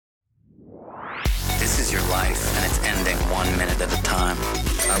time.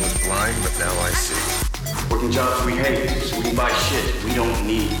 I was blind, but now I see. Working jobs we hate, so we can buy shit we don't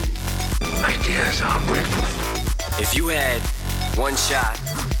need. Ideas are brittle. If you had one shot,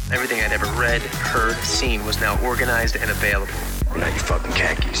 everything I'd ever read, heard, seen was now organized and available. Now you fucking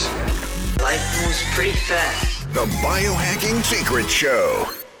khakis. Life moves pretty fast. The Biohacking Secret Show.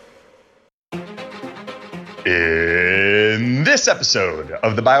 In this episode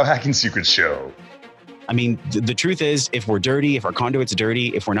of the Biohacking Secrets Show. I mean, the truth is, if we're dirty, if our conduit's dirty,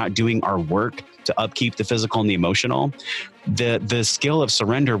 if we're not doing our work to upkeep the physical and the emotional, the skill of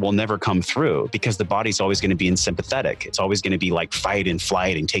surrender will never come through because the body's always going to be in sympathetic. It's always going to be like fight and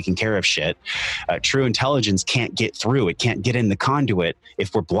flight and taking care of shit. True intelligence can't get through. It can't get in the conduit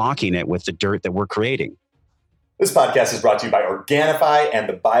if we're blocking it with the dirt that we're creating. This podcast is brought to you by Organifi and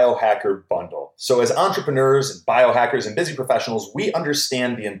the Biohacker Bundle. So as entrepreneurs and biohackers and busy professionals, we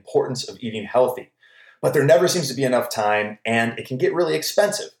understand the importance of eating healthy. But there never seems to be enough time, and it can get really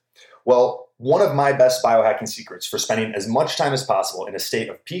expensive. Well, one of my best biohacking secrets for spending as much time as possible in a state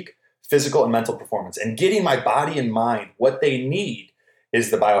of peak physical and mental performance and getting my body and mind what they need is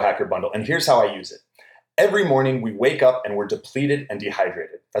the Biohacker Bundle. And here's how I use it. Every morning we wake up and we're depleted and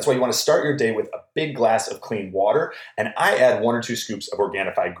dehydrated. That's why you want to start your day with a big glass of clean water, and I add 1 or 2 scoops of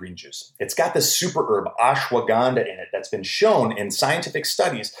Organifi green juice. It's got the super herb ashwagandha in it that's been shown in scientific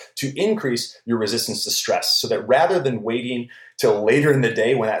studies to increase your resistance to stress, so that rather than waiting till later in the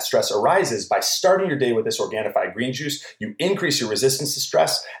day when that stress arises, by starting your day with this Organifi green juice, you increase your resistance to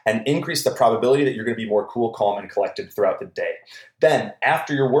stress and increase the probability that you're going to be more cool, calm, and collected throughout the day. Then,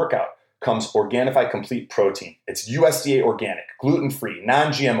 after your workout, comes Organifi Complete Protein. It's USDA organic, gluten-free,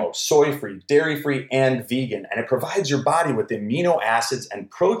 non-GMO, soy-free, dairy-free, and vegan. And it provides your body with the amino acids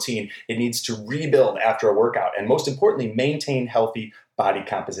and protein it needs to rebuild after a workout. And most importantly, maintain healthy body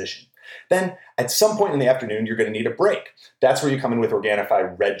composition. Then at some point in the afternoon, you're going to need a break. That's where you come in with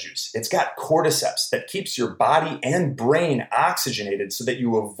Organifi Red Juice. It's got cordyceps that keeps your body and brain oxygenated so that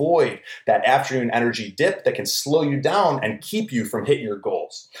you avoid that afternoon energy dip that can slow you down and keep you from hitting your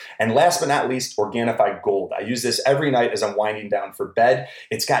goals. And last but not least, Organifi Gold. I use this every night as I'm winding down for bed.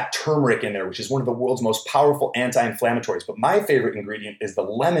 It's got turmeric in there, which is one of the world's most powerful anti-inflammatories. But my favorite ingredient is the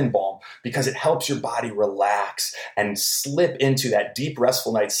lemon balm because it helps your body relax and slip into that deep,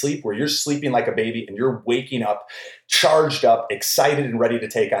 restful night's sleep where you're sleeping like a baby and you're waking up charged up, excited, and ready to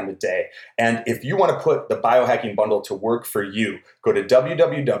take on the day. And if you want to put the biohacking bundle to work for you, go to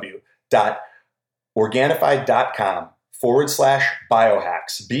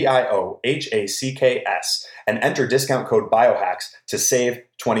www.organifi.com/biohacks, BIOHACKS, and enter discount code biohacks to save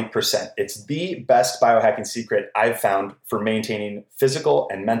 20%. It's the best biohacking secret I've found for maintaining physical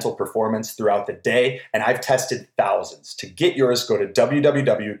and mental performance throughout the day, and I've tested thousands. To get yours, go to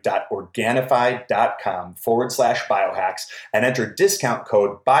www.organifi.com/biohacks and enter discount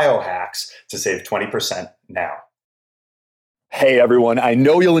code biohacks to save 20% now. Hey everyone, I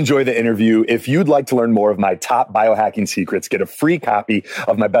know you'll enjoy the interview. If you'd like to learn more of my top biohacking secrets, get a free copy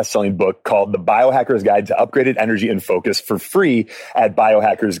of my best-selling book called The Biohacker's Guide to Upgraded Energy and Focus for free at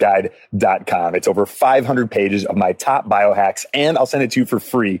biohackersguide.com. It's over 500 pages of my top biohacks, and I'll send it to you for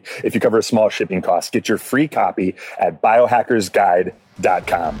free if you cover a small shipping cost. Get your free copy at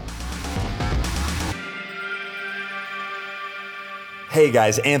biohackersguide.com. Hey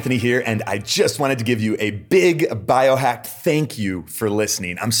guys, Anthony here, and I just wanted to give you a big biohack thank you for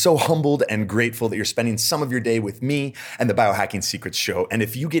listening. I'm so humbled and grateful that you're spending some of your day with me and the Biohacking Secrets Show. And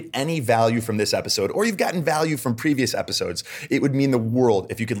if you get any value from this episode, or you've gotten value from previous episodes, it would mean the world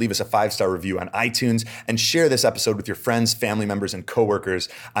if you could leave us a 5-star review on iTunes and share this episode with your friends, family members, and coworkers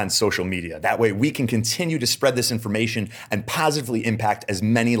on social media. That way we can continue to spread this information and positively impact as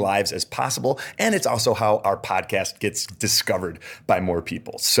many lives as possible. And it's also how our podcast gets discovered by more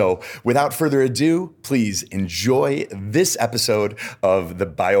people. So without further ado, please enjoy this episode of the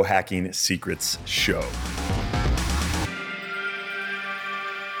Biohacking Secrets Show.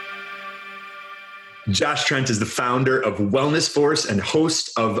 Josh Trent is the founder of Wellness Force and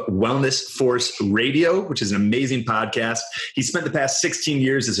host of Wellness Force Radio, which is an amazing podcast. He spent the past 16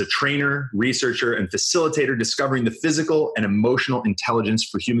 years as a trainer, researcher, and facilitator discovering the physical and emotional intelligence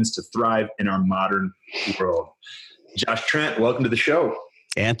for humans to thrive in our modern world. Josh Trent, welcome to the show.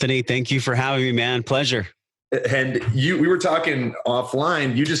 Anthony, thank you for having me, man. Pleasure. And we were talking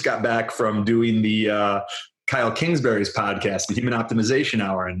offline. You just got back from doing the Kyle Kingsbury's podcast, the Human Optimization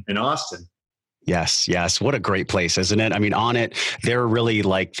Hour in Austin. Yes. What a great place, isn't it? I mean, on it, they're really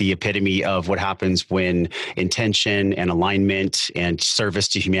like the epitome of what happens when intention and alignment and service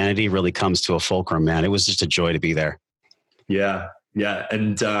to humanity really comes to a fulcrum, man. It was just a joy to be there. Yeah. Yeah.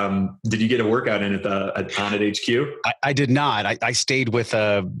 And did you get a workout in on at HQ? I did not. I stayed with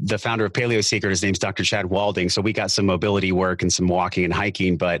the founder of Paleo Secret. His name's Dr. Chad Walding. So we got some mobility work and some walking and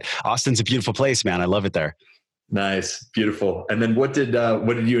hiking. But Austin's a beautiful place, man. I love it there. Nice. Beautiful. And then what did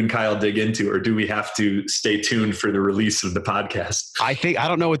you and Kyle dig into, or do we have to stay tuned for the release of the podcast? I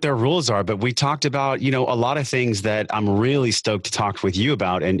don't know what their rules are, but we talked about, a lot of things that I'm really stoked to talk with you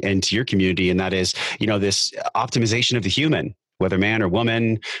about and to your community. And that is, this optimization of the human, whether man or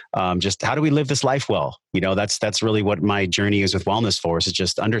woman, just how do we live this life well? That's really what my journey is with Wellness Force, is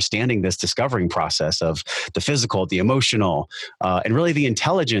just understanding this discovering process of the physical, the emotional, and really the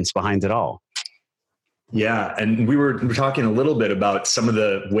intelligence behind it all. Yeah. And we were talking a little bit about some of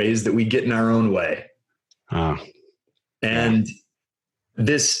the ways that we get in our own way. And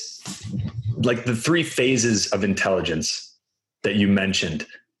this, like the 3 phases of intelligence that you mentioned,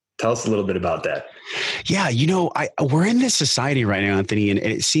 tell us a little bit about that. Yeah. We're in this society right now, Anthony, and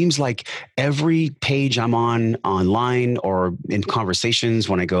it seems like every page I'm on online or in conversations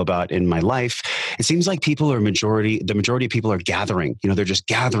when I go about in my life, it seems like the majority of people are gathering, they're just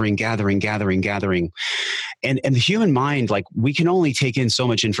gathering. And the human mind, like we can only take in so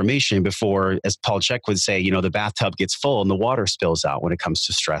much information before, as Paul Chek would say, the bathtub gets full and the water spills out when it comes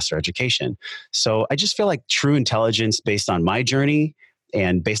to stress or education. So I just feel like true intelligence based on my journey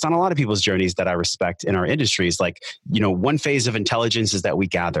and based on a lot of people's journeys that I respect in our industries, like, one phase of intelligence is that we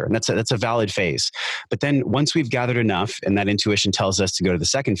gather, and that's a valid phase. But then once we've gathered enough and that intuition tells us to go to the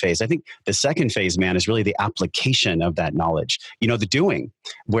second phase, I think the second phase, man, is really the application of that knowledge, the doing,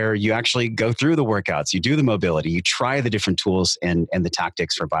 where you actually go through the workouts, you do the mobility, you try the different tools and the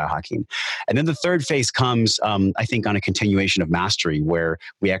tactics for biohacking. And then the third phase comes, I think, on a continuation of mastery, where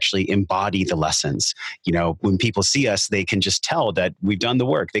we actually embody the lessons. When people see us, they can just tell that we've done the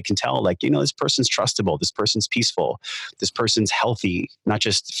work. They can tell, like, this person's trustable, this person's peaceful, this person's healthy, not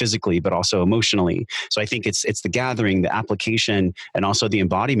just physically, but also emotionally. So I think it's the gathering, the application, and also the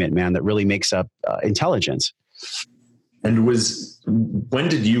embodiment, man, that really makes up intelligence. And when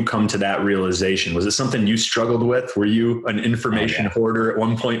did you come to that realization? Was it something you struggled with? Were you an information hoarder at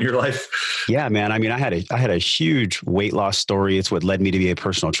one point in your life? Yeah, man. I mean, I had a huge weight loss story. It's what led me to be a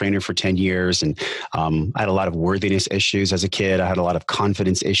personal trainer for 10 years. And I had a lot of worthiness issues as a kid. I had a lot of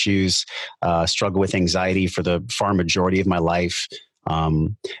confidence issues, struggled with anxiety for the far majority of my life.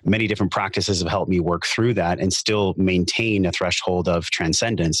 Many different practices have helped me work through that and still maintain a threshold of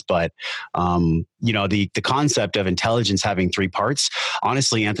transcendence. But, the concept of intelligence having 3 parts,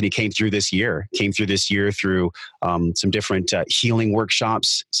 honestly, Anthony, came through this year through some different healing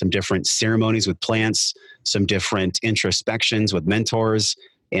workshops, some different ceremonies with plants, some different introspections with mentors,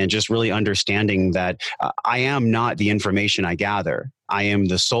 and just really understanding that I am not the information I gather. I am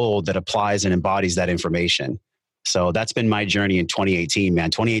the soul that applies and embodies that information. So that's been my journey in 2018, man.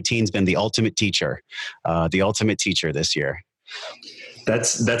 2018 has been the ultimate teacher this year.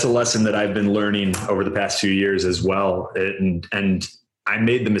 That's a lesson that I've been learning over the past few years as well. And I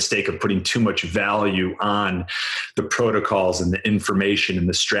made the mistake of putting too much value on the protocols and the information and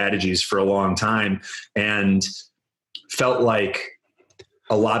the strategies for a long time, and felt like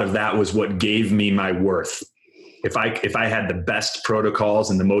a lot of that was what gave me my worth. If I had the best protocols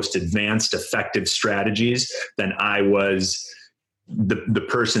and the most advanced, effective strategies, then I was the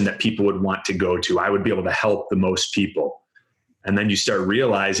person that people would want to go to. I would be able to help the most people. And then you start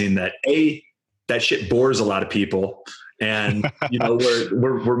realizing that that shit bores a lot of people, and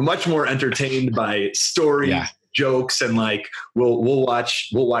we're much more entertained by stories, jokes, and like we'll watch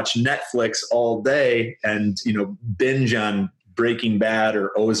Netflix all day and binge on Breaking Bad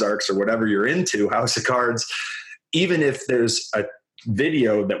or Ozarks or whatever you're into, House of Cards. Even if there's a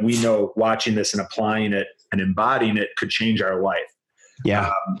video that we know watching this and applying it and embodying it could change our life.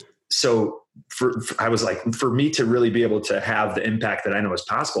 Yeah. So I was like, for me to really be able to have the impact that I know is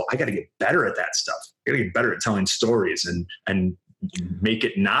possible, I got to get better at that stuff. I got to get better at telling stories and make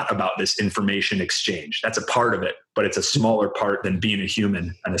it not about this information exchange. That's a part of it, but it's a smaller part than being a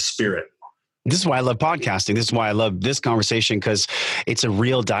human and a spirit. This is why I love podcasting. This is why I love this conversation, because it's a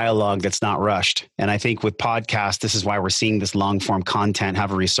real dialogue that's not rushed. And I think with podcasts, this is why we're seeing this long form content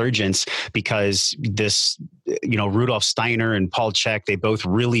have a resurgence, because this, Rudolf Steiner and Paul Chek, they both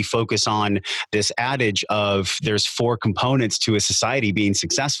really focus on this adage of there's 4 components to a society being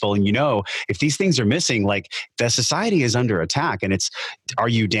successful. And if these things are missing, like the society is under attack. And it's, are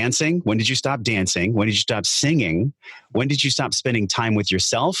you dancing? When did you stop dancing? When did you stop singing? When did you stop spending time with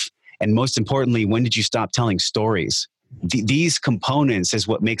yourself? And most importantly, when did you stop telling stories? These components is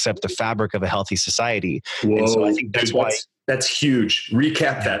what makes up the fabric of a healthy society. Whoa, and so I think that's that's huge.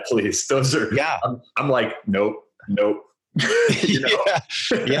 Recap that, please. Those are, I'm like, nope.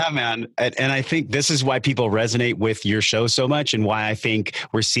 Yeah, man. And I think this is why people resonate with your show so much, and why I think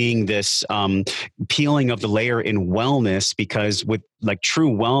we're seeing this peeling of the layer in wellness, because with like true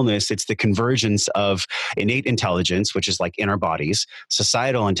wellness, it's the convergence of innate intelligence, which is like in our bodies,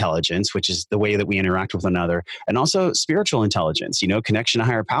 societal intelligence, which is the way that we interact with one another, and also spiritual intelligence, connection to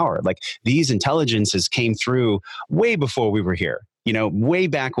higher power. Like these intelligences came through way before we were here. Way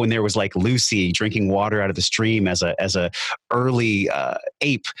back when there was like Lucy drinking water out of the stream as a early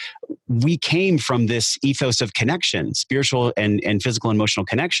ape. We came from this ethos of connection, spiritual and physical and emotional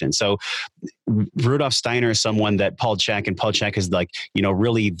connection. So Rudolf Steiner is someone that Paul Chek is like,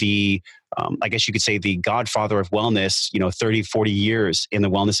 really the, I guess you could say the godfather of wellness, 30, 40 years in the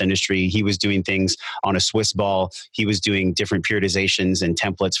wellness industry. He was doing things on a Swiss ball. He was doing different periodizations and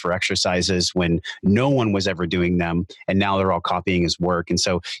templates for exercises when no one was ever doing them. And now they're all copying his work. And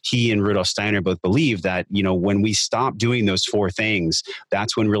so he and Rudolf Steiner both believe that, when we stop doing those four things,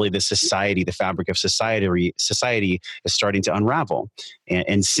 that's when really the fabric of society is starting to unravel.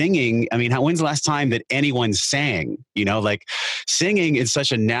 And singing, I mean, when's the last time that anyone sang? Like singing is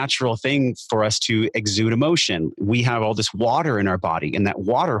such a natural thing for us to exude emotion. We have all this water in our body, and that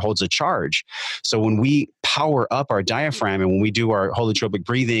water holds a charge. So when we power up our diaphragm and when we do our holotropic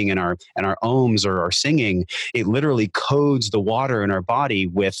breathing and our ohms or our singing, it literally codes the water in our body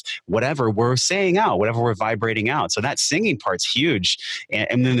with whatever we're saying out, whatever we're vibrating out. So that singing part's huge.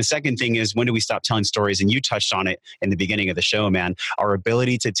 And then the second thing is, when do we stop telling stories? And you touched on it in the beginning of the show, man. Our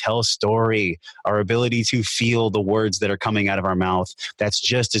ability to tell story, our ability to feel the words that are coming out of our mouth, that's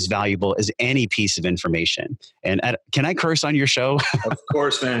just as valuable as any piece of information. And can I curse on your show? Of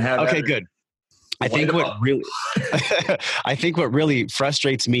course, man. Okay, good. I think what really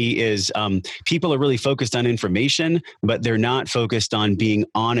frustrates me is people are really focused on information, but they're not focused on being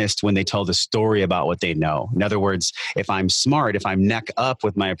honest when they tell the story about what they know. In other words, if I'm smart, if I'm neck up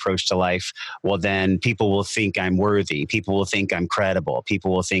with my approach to life, well, then people will think I'm worthy. People will think I'm credible.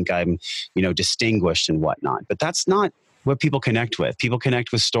 People will think I'm, distinguished and whatnot. But that's not what people connect with. People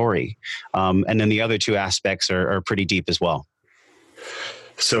connect with story. And then the other two aspects are pretty deep as well.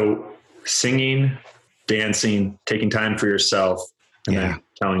 So singing, dancing, taking time for yourself, and then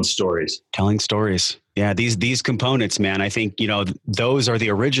telling stories. Yeah, these components, man, I think, those are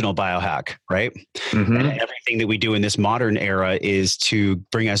the original biohack, right? Mm-hmm. And everything that we do in this modern era is to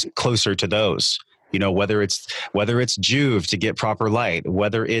bring us closer to those. Whether it's Juve to get proper light,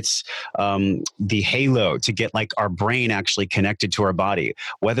 whether it's the halo to get like our brain actually connected to our body,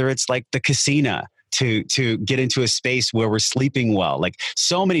 whether it's like the casino to get into a space where we're sleeping well, like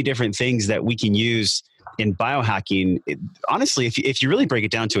so many different things that we can use in biohacking. Honestly, if you really break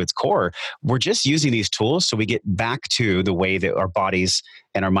it down to its core, we're just using these tools so we get back to the way that our bodies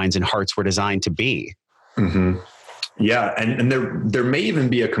and our minds and hearts were designed to be. Mm-hmm. Yeah. And there may even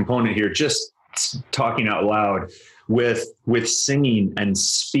be a component here, just talking out loud, with singing and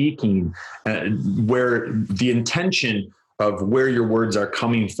speaking, where the intention of where your words are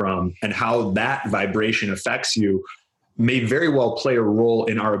coming from and how that vibration affects you may very well play a role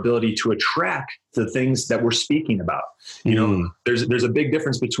in our ability to attract the things that we're speaking about. There's a big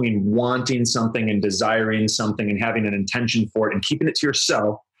difference between wanting something and desiring something and having an intention for it and keeping it to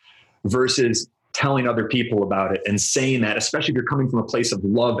yourself versus telling other people about it and saying that, especially if you're coming from a place of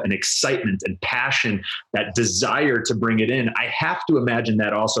love and excitement and passion, that desire to bring it in. I have to imagine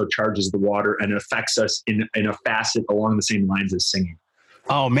that also charges the water and affects us in a facet along the same lines as singing.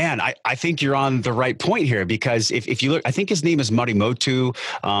 Oh man, I think you're on the right point here, because if you look, I think his name is Marimoto.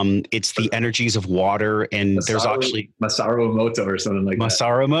 It's the energies of water, and there's actually Masaru Emoto or something like that.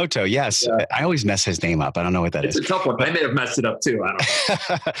 Masaru Emoto, yes. Yeah. I always mess his name up. I don't know what that is. It's a tough one. I may have messed it up too. I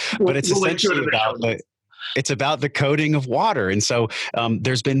don't know. But it's essentially about the coding of water. And so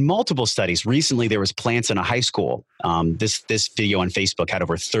there's been multiple studies. Recently, there was plants in a high school. This video on Facebook had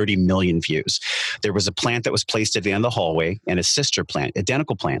over 30 million views. There was a plant that was placed at the end of the hallway and a sister plant,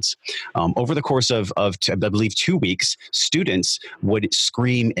 identical plants. Over the course of I believe 2 weeks, students would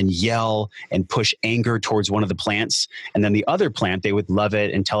scream and yell and push anger towards one of the plants. And then the other plant, they would love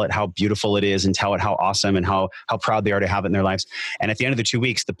it and tell it how beautiful it is and tell it how awesome and how proud they are to have it in their lives. And at the end of the 2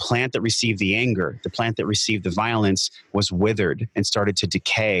 weeks, the plant that received the anger, the plant that received the violence, was withered and started to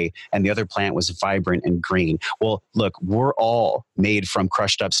decay, and the other plant was vibrant and green. Well, look, we're all made from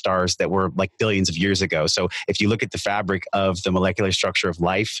crushed up stars that were like billions of years ago. So if you look at the fabric of the molecular structure of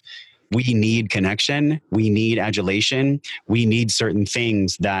life, we need connection, we need adulation, we need certain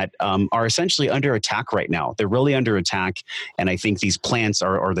things that are essentially under attack right now. They're really under attack, and I think these plants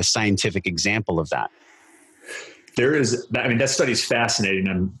are the scientific example of that. That study is fascinating.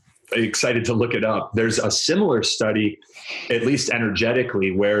 I'm excited to look it up. There's a similar study, at least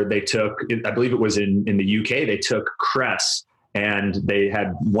energetically, where they took, I believe it was in the UK, they took cress and they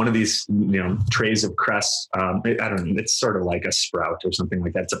had one of these, trays of cress. I don't know, it's sort of like a sprout or something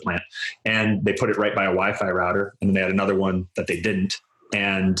like that. It's a plant. And they put it right by a Wi-Fi router. And then they had another one that they didn't.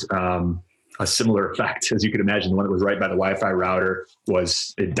 And a similar effect, as you could imagine. The one that was right by the Wi-Fi router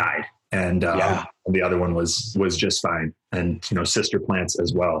it died. And the other one was just fine. And, sister plants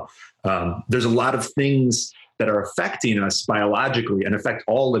as well. There's a lot of things that are affecting us biologically and affect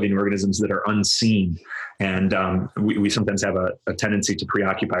all living organisms that are unseen. And we sometimes have a tendency to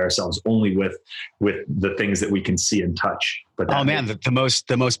preoccupy ourselves only with the things that we can see and touch. But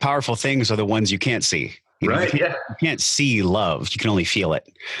the most powerful things are the ones you can't see. Right. You can't see love. You can only feel it.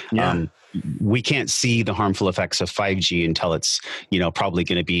 Yeah. We can't see the harmful effects of 5G until it's, probably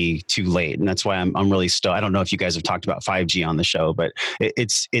going to be too late. And that's why I'm really still, I don't know if you guys have talked about 5G on the show, but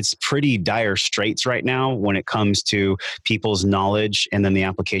it's pretty dire straits right now when it comes to people's knowledge and then the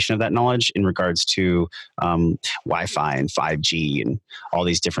application of that knowledge in regards to Wi-Fi and 5G and all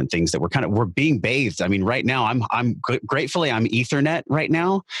these different things that we're being bathed. I mean, right now I'm gratefully I'm Ethernet right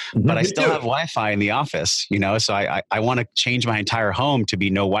now, but I still have Wi-Fi in the office, so I want to change my entire home to be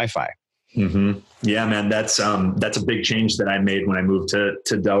no Wi-Fi. Mm-hmm. Yeah, man, that's a big change that I made when I moved to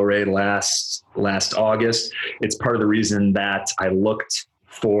Delray last August. It's part of the reason that I looked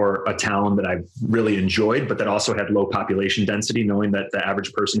for a town that I really enjoyed, but that also had low population density, knowing that the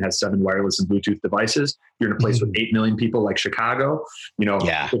average person has 7 wireless and Bluetooth devices. You're in a place with 8 million people like Chicago,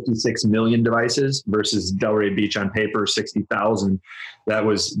 56 million devices versus Delray Beach on paper, 60,000.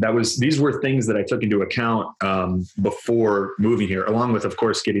 These were things that I took into account before moving here, along with, of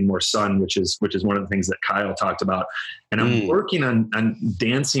course, getting more sun, which is one of the things that Kyle talked about. And I'm working on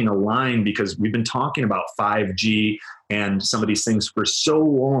dancing a line because we've been talking about 5G and some of these things for so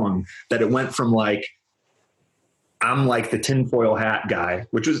long that it went from I'm like the tinfoil hat guy,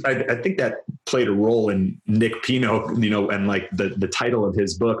 which was, I think that played a role in Nick Pino, and like the title of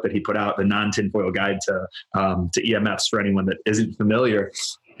his book that he put out, The Non-Tinfoil Guide to EMFs, for anyone that isn't familiar.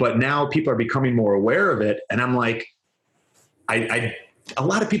 But now people are becoming more aware of it. And I'm like, a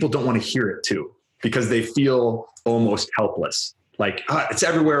lot of people don't want to hear it too, because they feel almost helpless. Like, it's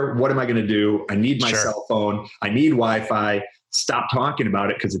everywhere. What am I going to do? I need my cell phone. I need Wi-Fi. Stop talking about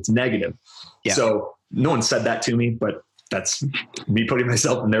it because it's negative. Yeah. So no one said that to me, but that's me putting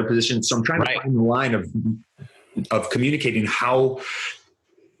myself in their position. So I'm trying to find the line of communicating how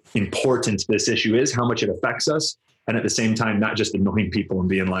important this issue is, how much it affects us. And at the same time, not just annoying people and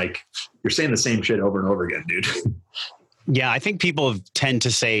being like, you're saying the same shit over and over again, dude. Yeah, I think people tend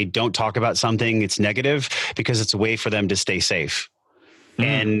to say, don't talk about something, it's negative, because it's a way for them to stay safe.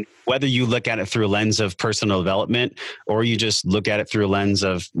 And whether you look at it through a lens of personal development, or you just look at it through a lens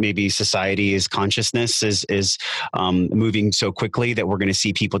of maybe society's consciousness is moving so quickly that we're going to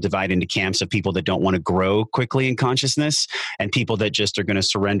see people divide into camps of people that don't want to grow quickly in consciousness and people that just are going to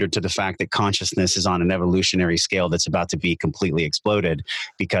surrender to the fact that consciousness is on an evolutionary scale that's about to be completely exploded.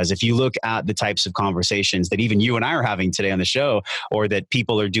 Because if you look at the types of conversations that even you and I are having today on the show, or that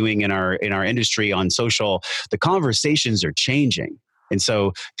people are doing in our industry on social, the conversations are changing. And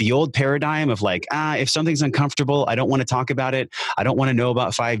so the old paradigm of if something's uncomfortable, I don't want to talk about it. I don't want to know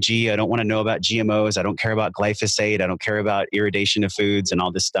about 5G. I don't want to know about GMOs. I don't care about glyphosate. I don't care about irradiation of foods and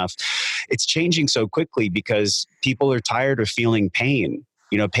all this stuff. It's changing so quickly because people are tired of feeling pain.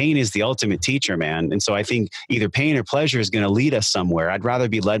 Pain is the ultimate teacher, man. And so I think either pain or pleasure is going to lead us somewhere. I'd rather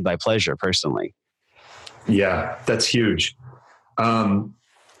be led by pleasure personally. Yeah, that's huge.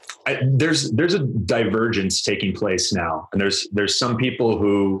 There's a divergence taking place now, and there's some people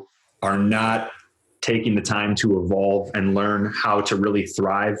who are not taking the time to evolve and learn how to really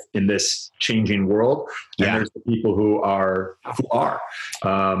thrive in this changing world. And there's the people who are.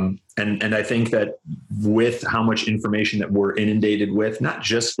 And I think that with how much information that we're inundated with, not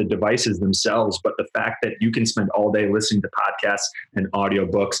just the devices themselves, but the fact that you can spend all day listening to podcasts and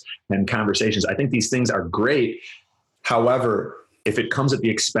audiobooks and conversations, I think these things are great. However, if it comes at the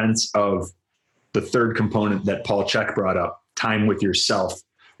expense of the third component that Paul Chek brought up, time with yourself,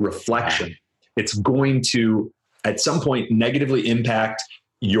 reflection, it's going to, at some point, negatively impact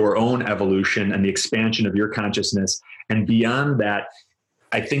your own evolution and the expansion of your consciousness. And beyond that,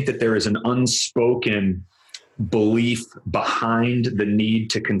 I think that there is an unspoken belief behind the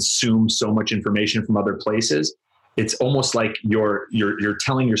need to consume so much information from other places. It's almost like you're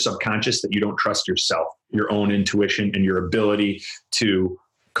telling your subconscious that you don't trust yourself, your own intuition, and your ability to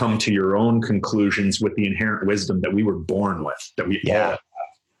come to your own conclusions with the inherent wisdom that we were born with, that we all have.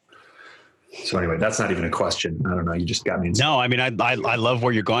 So anyway, that's not even a question. I don't know. You just got me. No, I mean, I love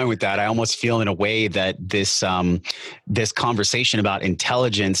where you're going with that. I almost feel in a way that this conversation about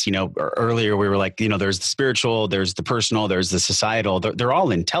intelligence, earlier we were like, there's the spiritual, there's the personal, there's the societal. They're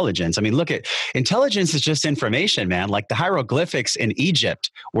all intelligence. I mean, look at intelligence is just information, man. Like the hieroglyphics in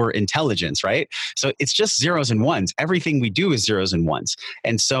Egypt were intelligence, right? So it's just zeros and ones. Everything we do is zeros and ones.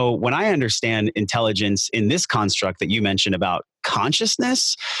 And so when I understand intelligence in this construct that you mentioned about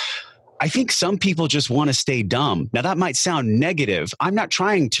consciousness, I think some people just want to stay dumb. Now that might sound negative. I'm not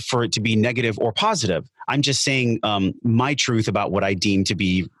trying for it to be negative or positive. I'm just saying my truth about what I deem to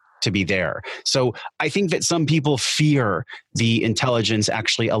be there. So I think that some people fear the intelligence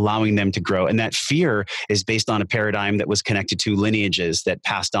actually allowing them to grow. And that fear is based on a paradigm that was connected to lineages that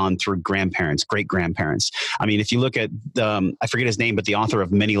passed on through grandparents, great grandparents. I mean, if you look at I forget his name, but the author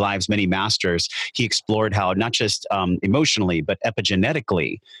of Many Lives, Many Masters, he explored how not just emotionally, but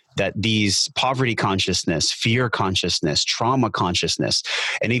epigenetically, that these poverty consciousness, fear consciousness, trauma consciousness,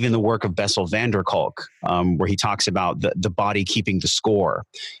 and even the work of Bessel van der Kolk, where he talks about the body keeping the score,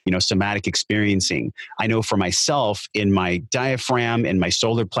 somatic experiencing. I know for myself, in my diaphragm, in my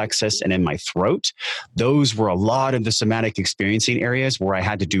solar plexus, and in my throat, those were a lot of the somatic experiencing areas where I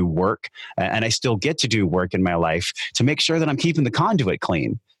had to do work, and I still get to do work in my life to make sure that I'm keeping the conduit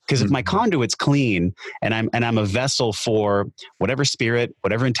clean. Because if my conduit's clean and I'm a vessel for whatever spirit,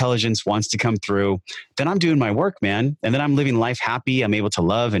 whatever intelligence wants to come through, then I'm doing my work, man. And then I'm living life happy. I'm able to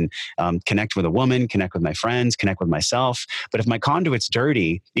love and connect with a woman, connect with my friends, connect with myself. But if my conduit's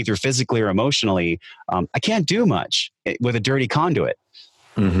dirty, either physically or emotionally, I can't do much with a dirty conduit.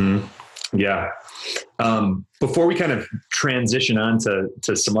 Mm-hmm. Yeah. Before we kind of transition on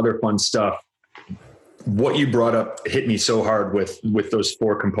to some other fun stuff, what you brought up hit me so hard with those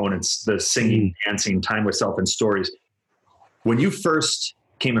four components: the singing, dancing, time with self, and stories. When you first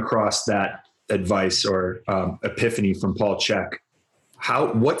came across that advice or epiphany from Paul Chek,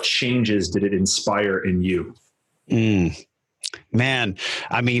 what changes did it inspire in you? Man,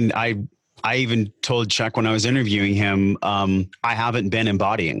 I mean, I even told Chek when I was interviewing him, I haven't been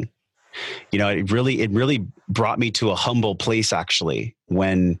embodying. It really brought me to a humble place, actually,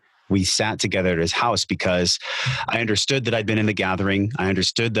 when we sat together at his house, because I understood that I'd been in the gathering. I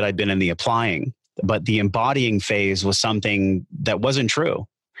understood that I'd been in the applying, but the embodying phase was something that wasn't true.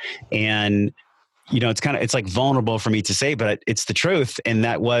 And, it's like vulnerable for me to say, but it's the truth. And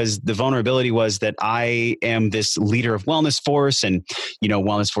the vulnerability was that I am this leader of Wellness Force and,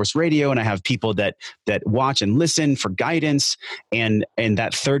 Wellness Force Radio. And I have people that watch and listen for guidance. And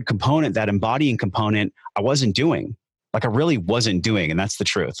that third component, that embodying component, I wasn't doing. Like I really wasn't doing, and that's the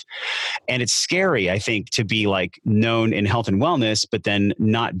truth. And it's scary, I think, to be like known in health and wellness, but then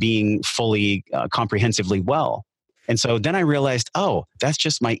not being fully comprehensively well. And so then I realized, oh, that's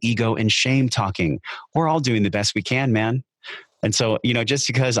just my ego and shame talking. We're all doing the best we can, man. And so, just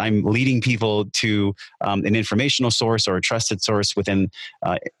because I'm leading people to an informational source or a trusted source within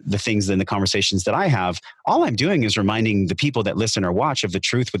the things in the conversations that I have, all I'm doing is reminding the people that listen or watch of the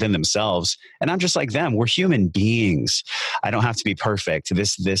truth within themselves. And I'm just like them. We're human beings. I don't have to be perfect.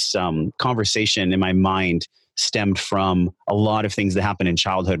 This conversation in my mind stemmed from a lot of things that happen in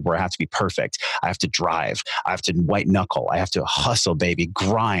childhood where I have to be perfect. I have to drive. I have to white knuckle. I have to hustle, baby,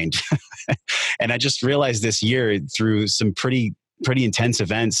 grind. And I just realized this year through some pretty intense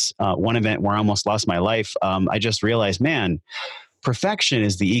events, one event where I almost lost my life, I just realized, man, perfection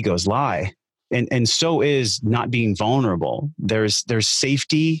is the ego's lie. And so is not being vulnerable. There's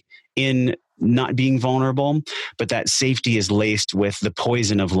safety in not being vulnerable, but that safety is laced with the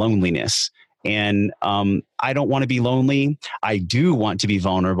poison of loneliness. And I don't want to be lonely. I do want to be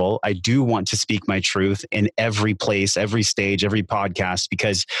vulnerable. I do want to speak my truth in every place, every stage, every podcast,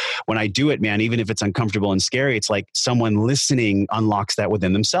 because when I do it, man, even if it's uncomfortable and scary, it's like someone listening unlocks that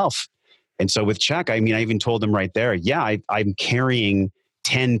within themselves. And so with Chek, I mean, I even told him right there, yeah, I'm carrying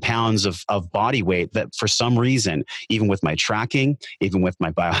 10 pounds of body weight that for some reason, even with my tracking, even with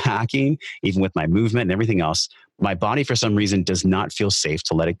my biohacking, even with my movement and everything else, my body for some reason does not feel safe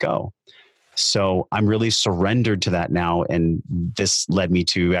to let it go. So I'm really surrendered to that now. And this led me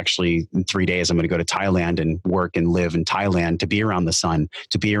to actually in 3 days, I'm going to go to Thailand and work and live in Thailand to be around the sun,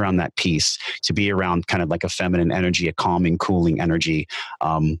 to be around that peace, to be around kind of like a feminine energy, a calming, cooling energy.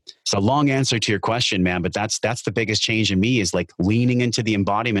 So long answer to your question, man, but that's the biggest change in me is like leaning into the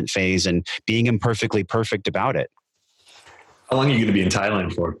embodiment phase and being imperfectly perfect about it. How long are you going to be in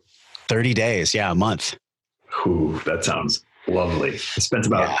Thailand for? 30 days. Yeah. A month. Ooh, that sounds lovely. I spent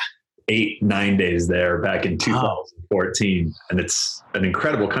about 8-9 days there back in 2014, and it's an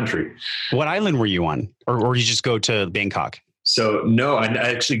incredible country. What island were you on? Or did you just go to Bangkok? So no, I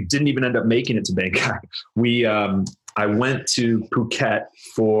actually didn't even end up making it to Bangkok. I went to Phuket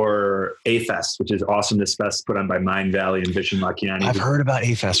for A-Fest, which is Awesomeness Fest put on by Mind Valley and Vishen Lakhiani. I've heard about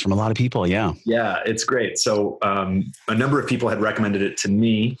A-Fest from a lot of people. Yeah. Yeah, it's great. So a number of people had recommended it to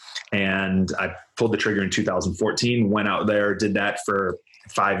me, and I pulled the trigger in 2014, went out there, did that for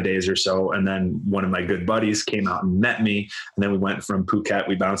 5 days or so. And then one of my good buddies came out and met me. And then we went from Phuket.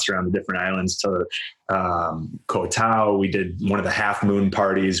 We bounced around the different islands to Koh Tao. We did one of the half moon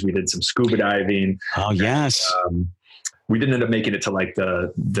parties. We did some scuba diving. Oh, yes. We didn't end up making it to like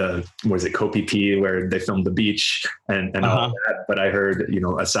the was it Koh Phi Phi where they filmed the beach and all of that. But I heard, you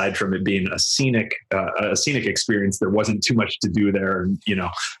know, aside from it being a scenic experience, there wasn't too much to do there. And, you know,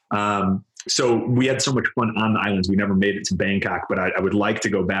 so we had so much fun on the islands. We never made it to Bangkok, but I would like to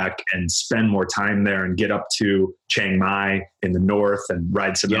go back and spend more time there and get up to Chiang Mai in the north and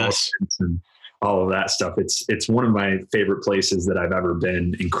ride some elephants and all of that stuff. It's one of my favorite places that I've ever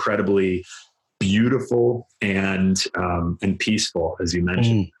been. Incredibly beautiful and peaceful, as you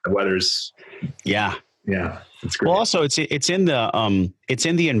mentioned. The weather's it's great. Well, also it's in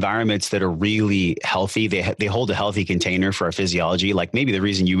the environments that are really healthy. They hold a healthy container for our physiology. Like maybe the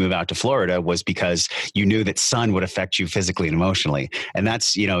reason you moved out to Florida was because you knew that sun would affect you physically and emotionally. And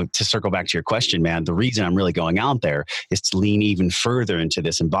that's, you know, to circle back to your question, man, the reason I'm really going out there is to lean even further into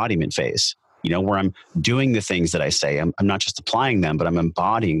this embodiment phase. You know, where I'm doing the things that I say. I'm not just applying them, but I'm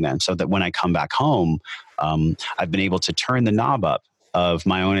embodying them so that when I come back home, I've been able to turn the knob up of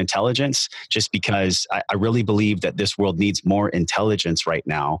my own intelligence, just because I really believe that this world needs more intelligence right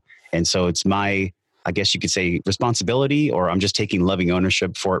now. And so it's my, I guess you could say, responsibility, or I'm just taking loving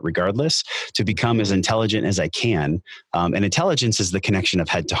ownership for it regardless, to become as intelligent as I can. And intelligence is the connection of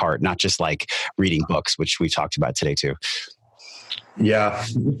head to heart, not just like reading books, which we talked about today too. Yeah.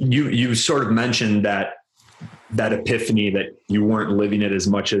 You sort of mentioned that epiphany that you weren't living it as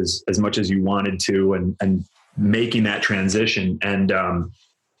much as you wanted to, and making that transition. And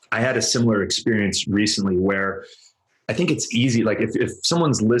I had a similar experience recently where I think it's easy. Like if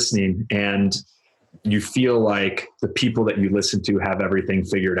someone's listening and you feel like the people that you listen to have everything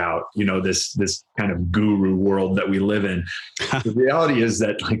figured out, you know, this kind of guru world that we live in. The reality is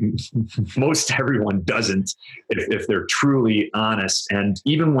that like most everyone doesn't, if they're truly honest. And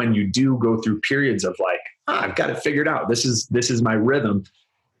even when you do go through periods of like, I've got it figured out, this is my rhythm,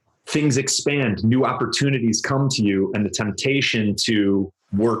 things expand, new opportunities come to you, and the temptation to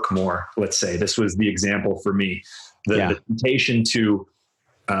work more, let's say, this was the example for me, the temptation to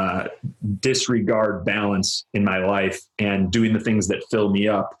disregard balance in my life and doing the things that fill me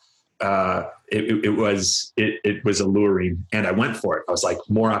up. It was alluring, and I went for it. I was like,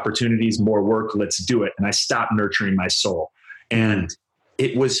 more opportunities, more work, let's do it. And I stopped nurturing my soul, and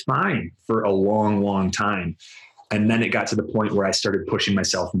it was fine for a long, long time. And then it got to the point where I started pushing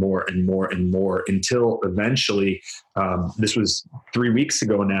myself more and more and more, until eventually, this was 3 weeks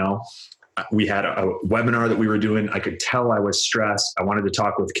ago now, we had a webinar that we were doing. I could tell I was stressed. I wanted to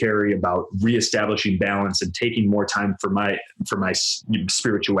talk with Carrie about reestablishing balance and taking more time for my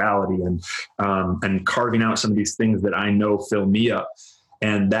spirituality and carving out some of these things that I know fill me up.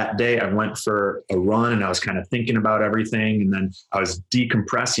 And that day I went for a run, and I was kind of thinking about everything. And then I was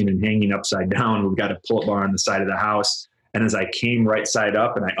decompressing and hanging upside down. We've got a pull-up bar on the side of the house. And as I came right side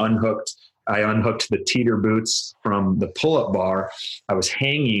up and I unhooked the teeter boots from the pull-up bar, I was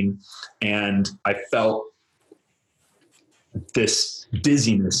hanging, and I felt this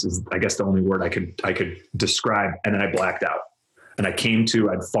dizziness is, I guess, the only word I could describe. And then I blacked out, and I came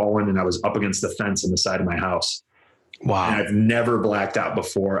to, I'd fallen, and I was up against the fence on the side of my house. Wow. And I've never blacked out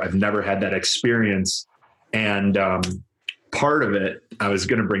before. I've never had that experience. And part of it, I was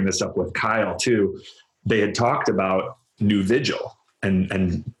going to bring this up with Kyle too. They had talked about New Vigil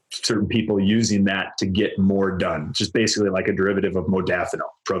and certain people using that to get more done. Just basically like a derivative of modafinil,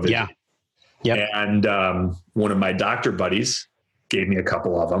 Provigil. Yeah. And one of my doctor buddies gave me a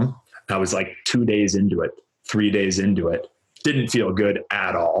couple of them. I was like 2 days into it, 3 days into it. Didn't feel good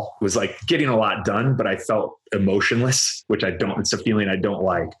at all. It was like getting a lot done, but I felt emotionless, which it's a feeling I don't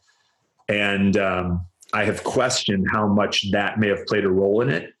like. And I have questioned how much that may have played a role in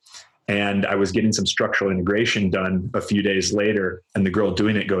it. And I was getting some structural integration done a few days later, and the girl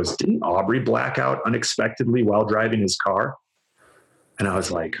doing it goes, "Didn't Aubrey black out unexpectedly while driving his car?" And I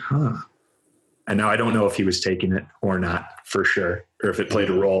was like, huh. And now I don't know if he was taking it or not for sure, or if it played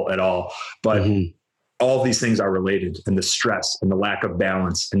a role at all. But all these things are related, and the stress and the lack of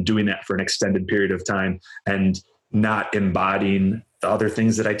balance, and doing that for an extended period of time, and not embodying the other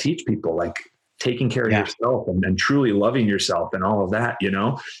things that I teach people, like taking care of yourself and truly loving yourself and all of that,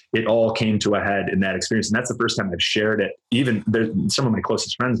 it all came to a head in that experience. And that's the first time I've shared it. Even some of my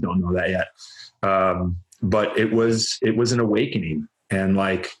closest friends don't know that yet. But it was an awakening, and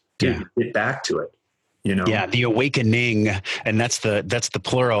get back to it. Yeah, the awakening, and that's the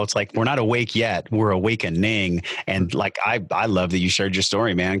plural. It's like, we're not awake yet, we're awakening. And like, I love that you shared your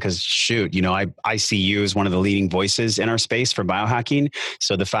story, man, because shoot, I see you as one of the leading voices in our space for biohacking.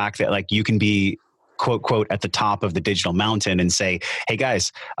 So the fact that like you can be quote, quote, at the top of the digital mountain and say, hey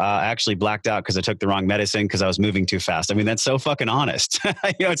guys, I actually blacked out because I took the wrong medicine because I was moving too fast. I mean, that's so fucking honest.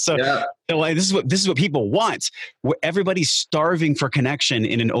 It's so like, this is what people want. Everybody's starving for connection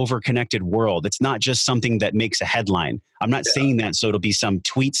in an overconnected world. It's not just something that makes a headline. I'm not saying that so it'll be some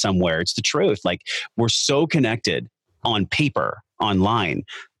tweet somewhere. It's the truth. Like, we're so connected on paper, online.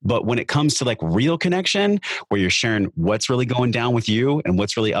 But when it comes to like real connection, where you're sharing what's really going down with you and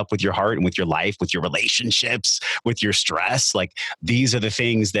what's really up with your heart and with your life, with your relationships, with your stress, like these are the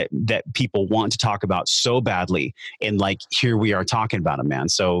things that people want to talk about so badly. And like, here we are talking about them, man.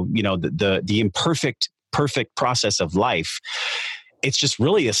 So, the imperfect, perfect process of life, it's just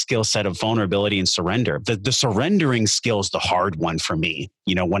really a skill set of vulnerability and surrender. The surrendering skill is the hard one for me.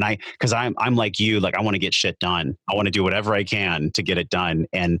 Because I'm like you, like I want to get shit done. I want to do whatever I can to get it done.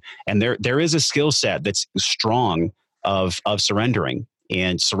 And there is a skill set that's strong of surrendering.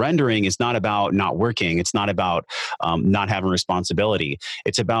 And surrendering is not about not working. It's not about not having responsibility.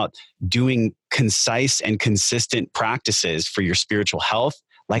 It's about doing concise and consistent practices for your spiritual health,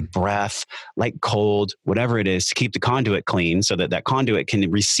 like breath, like cold, whatever it is, to keep the conduit clean so that conduit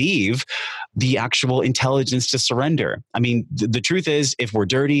can receive the actual intelligence to surrender. I mean, the truth is, if we're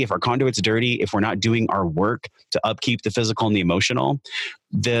dirty, if our conduit's dirty, if we're not doing our work to upkeep the physical and the emotional,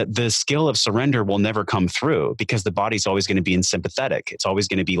 the skill of surrender will never come through, because the body's always going to be in sympathetic. It's always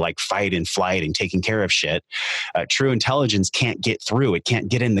going to be like fight and flight and taking care of shit. True intelligence can't get through. It can't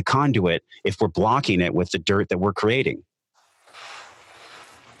get in the conduit if we're blocking it with the dirt that we're creating.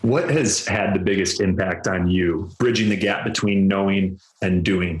 What has had the biggest impact on you, bridging the gap between knowing and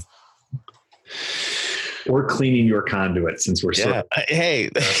doing, or cleaning your conduit, since we're hey,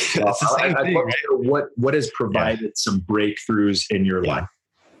 it's the same thing, right? What has provided some breakthroughs in your life?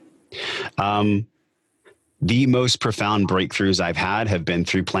 The most profound breakthroughs I've had have been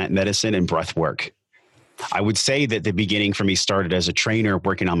through plant medicine and breath work. I would say that the beginning for me started as a trainer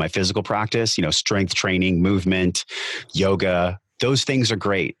working on my physical practice, strength training, movement, yoga. Those things are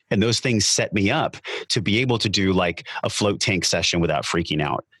great. And those things set me up to be able to do like a float tank session without freaking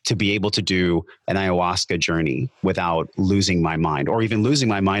out, to be able to do an ayahuasca journey without losing my mind, or even losing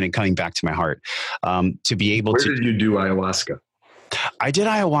my mind and coming back to my heart. To be able Where did you do ayahuasca? I did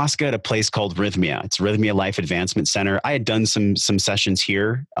ayahuasca at a place called Rhythmia. It's Rhythmia Life Advancement Center. I had done some sessions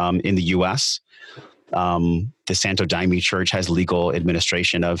here in the US. The Santo Daime Church has legal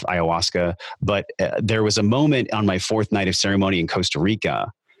administration of ayahuasca, but there was a moment on my fourth night of ceremony in Costa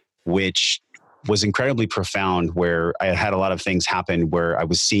Rica, which was incredibly profound, where I had a lot of things happen where I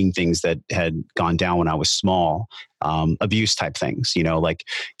was seeing things that had gone down when I was small, abuse type things, like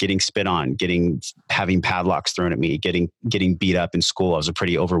getting spit on, having padlocks thrown at me, getting beat up in school. I was a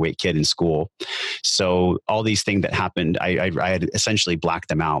pretty overweight kid in school. So all these things that happened, I had essentially blacked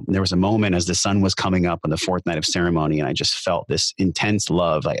them out. And there was a moment as the sun was coming up on the fourth night of ceremony, and I just felt this intense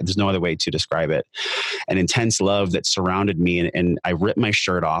love. There's no other way to describe it. An intense love that surrounded me. And I ripped my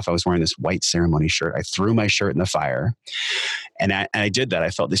shirt off. I was wearing this white ceremony shirt. I threw my shirt in the fire. And I did that. I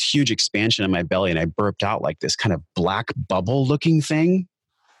felt this huge expansion in my belly, and I burped out like this kind of black bubble looking thing.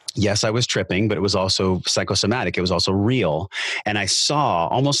 Yes, I was tripping, but it was also psychosomatic. It was also real. And I saw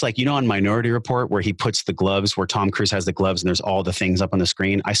almost like, on Minority Report, where he puts the gloves, where Tom Cruise has the gloves and there's all the things up on the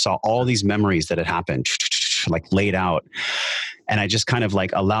screen. I saw all these memories that had happened, like laid out. And I just kind of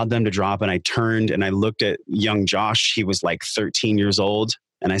like allowed them to drop. And I turned and I looked at young Josh. He was like 13 years old.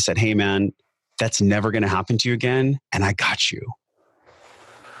 And I said, hey man, that's never going to happen to you again. And I got you.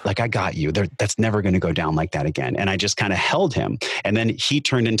 Like, I got you. That's never going to go down like that again. And I just kind of held him. And then he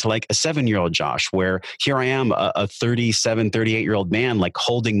turned into like a 7-year-old Josh, where here I am, a 37, 38-year-old man, like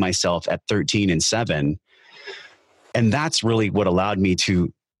holding myself at 13 and 7. And that's really what allowed me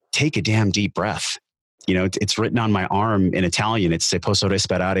to take a damn deep breath. It's written on my arm in Italian. It's se posso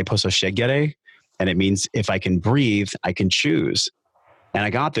respirare, posso scegliere. And it means if I can breathe, I can choose. And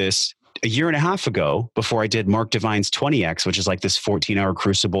I got this a year and a half ago, before I did Mark Divine's 20X, which is like this 14-hour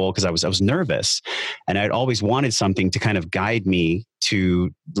crucible, because I was nervous, and I'd always wanted something to kind of guide me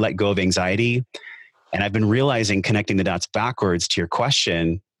to let go of anxiety. And I've been realizing, connecting the dots backwards to your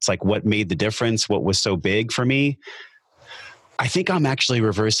question, it's like, what made the difference? What was so big for me? I think I'm actually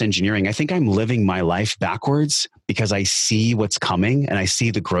reverse engineering. I think I'm living my life backwards because I see what's coming and I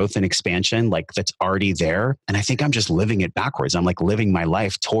see the growth and expansion like that's already there. And I think I'm just living it backwards. I'm like living my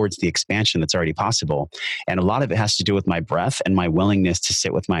life towards the expansion that's already possible. And a lot of it has to do with my breath and my willingness to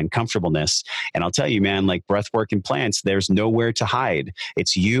sit with my uncomfortableness. And I'll tell you, man, like breath work and plants, there's nowhere to hide.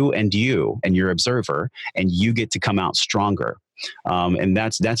 It's you and your observer, and you get to come out stronger. And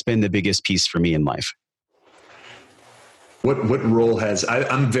that's been the biggest piece for me in life. What role has,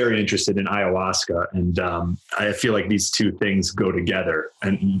 I'm very interested in ayahuasca, and I feel like these two things go together.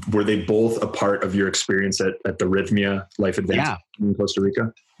 And were they both a part of your experience at the Rhythmia Life Advance in Costa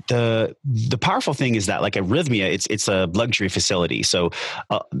Rica? The powerful thing is that like at Rhythmia, it's a luxury facility. So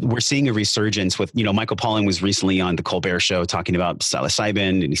we're seeing a resurgence with, Michael Pollan was recently on the Colbert Show talking about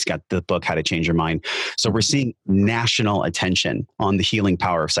psilocybin, and he's got the book, How to Change Your Mind. So we're seeing national attention on the healing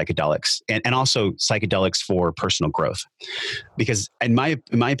power of psychedelics and also psychedelics for personal growth. Because in my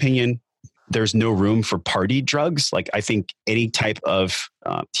opinion, there's no room for party drugs. Like I think any type of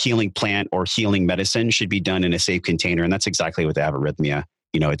healing plant or healing medicine should be done in a safe container. And that's exactly what they have at Rhythmia.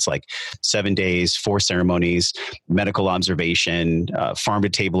 It's like 7 days, 4 ceremonies, medical observation, farm to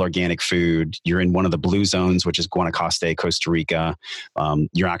table organic food. You're in one of the blue zones, which is Guanacaste, Costa Rica.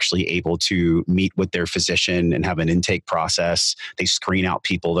 You're actually able to meet with their physician and have an intake process. They screen out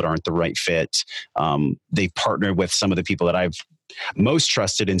people that aren't the right fit. They've partnered with some of the people that I've most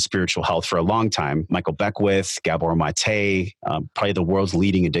trusted in spiritual health for a long time, Michael Beckwith, Gabor Mate, probably the world's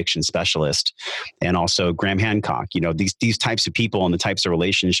leading addiction specialist, and also Graham Hancock. These types of people and the types of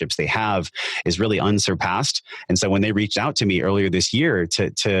relationships they have is really unsurpassed. And so when they reached out to me earlier this year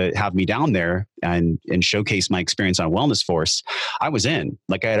to have me down there and showcase my experience on Wellness Force, I was in.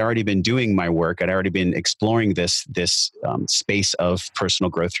 Like I had already been doing my work. I'd already been exploring this space of personal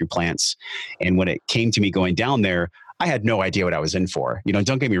growth through plants. And when it came to me going down there, I had no idea what I was in for.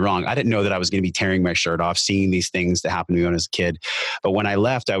 Don't get me wrong. I didn't know that I was going to be tearing my shirt off, seeing these things that happened to me when I was a kid. But when I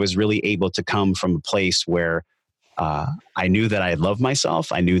left, I was really able to come from a place where I knew that I loved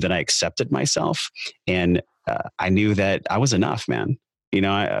myself. I knew that I accepted myself. And I knew that I was enough, man.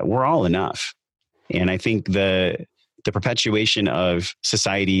 We're all enough. And I think the perpetuation of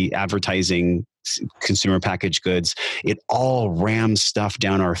society, advertising, consumer packaged goods, it all rams stuff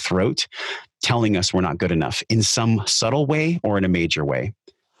down our throat, telling us we're not good enough in some subtle way or in a major way.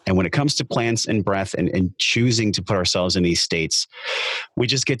 And when it comes to plants and breath and choosing to put ourselves in these states, we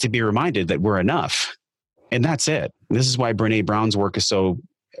just get to be reminded that we're enough. And that's it. This is why Brene Brown's work is so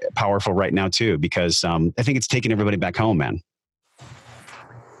powerful right now too, because I think it's taking everybody back home, man.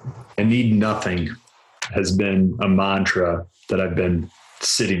 I need nothing has been a mantra that I've been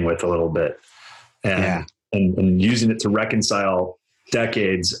sitting with a little bit and using it to reconcile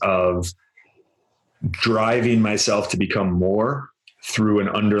decades of driving myself to become more through an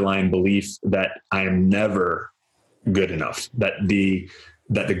underlying belief that I am never good enough, that the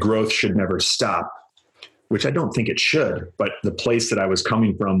growth should never stop, which I don't think it should, but the place that I was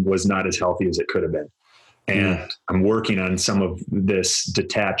coming from was not as healthy as it could have been. And I'm working on some of this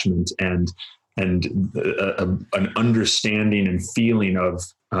detachment and an understanding and feeling of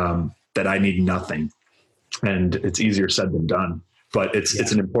that I need nothing. And it's easier said than done, but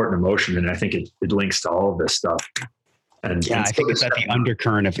it's an important emotion. And I think it links to all of this stuff. And I think it's at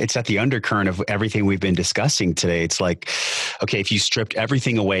the undercurrent of everything we've been discussing today. It's like, okay, if you stripped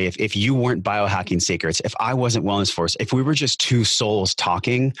everything away, if you weren't biohacking secrets, if I wasn't Wellness Force, if we were just two souls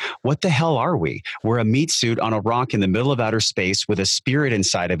talking, what the hell are we? We're a meat suit on a rock in the middle of outer space with a spirit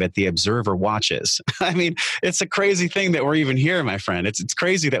inside of it. The observer watches. I mean, it's a crazy thing that we're even here, my friend. It's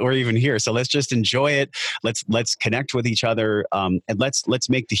crazy that we're even here. So let's just enjoy it. Let's connect with each other. And let's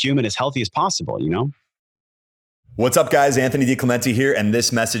make the human as healthy as possible, What's up, guys? Anthony DiClemente here, and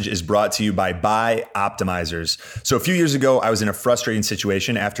this message is brought to you by Optimizers. So a few years ago, I was in a frustrating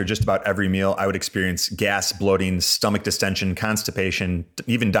situation. After just about every meal, I would experience gas, bloating, stomach distension, constipation,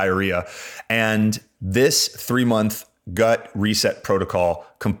 even diarrhea. And this 3-month gut reset protocol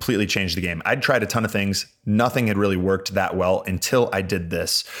completely changed the game. I'd tried a ton of things. Nothing had really worked that well until I did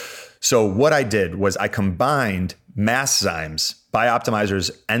this. So what I did was I combined Masszymes,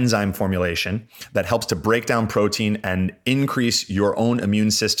 Biooptimizer's enzyme formulation that helps to break down protein and increase your own immune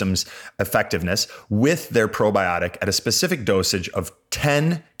system's effectiveness, with their probiotic at a specific dosage of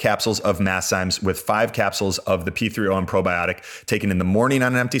 10 capsules of Masszymes with 5 capsules of the P3OM probiotic, taken in the morning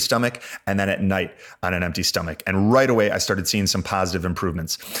on an empty stomach and then at night on an empty stomach. And right away, I started seeing some positive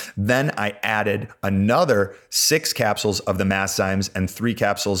improvements. Then I added another 6 capsules of the Masszymes and 3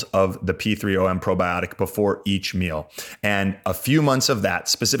 capsules of the P3OM probiotic before each meal. And a few months of that,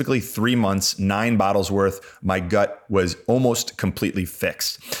 specifically 3 months, 9 bottles worth, my gut was almost completely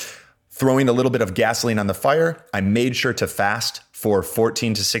fixed. Throwing a little bit of gasoline on the fire, I made sure to fast for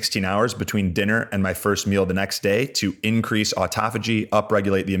 14 to 16 hours between dinner and my first meal the next day to increase autophagy,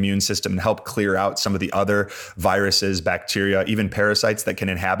 upregulate the immune system, and help clear out some of the other viruses, bacteria, even parasites that can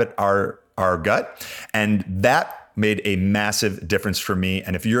inhabit our gut. And that made a massive difference for me.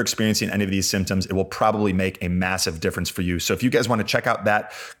 And if you're experiencing any of these symptoms, it will probably make a massive difference for you. So if you guys want to check out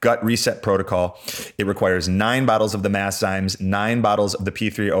that gut reset protocol, it requires 9 bottles of the Masszymes, 9 bottles of the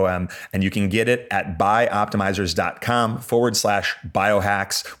P3OM, and you can get it at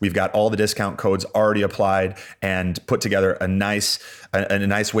buyoptimizers.com/biohacks. We've got all the discount codes already applied and put together a nice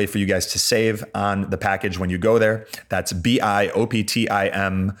way for you guys to save on the package when you go there. That's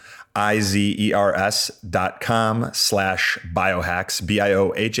BIOPTIMIZERS.com/biohacks,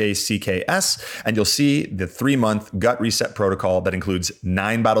 BIOHACKS. And you'll see the 3-month gut reset protocol that includes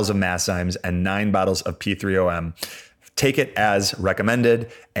 9 bottles of Masszymes and 9 bottles of P3OM. Take it as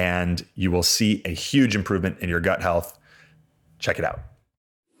recommended, and you will see a huge improvement in your gut health. Check it out.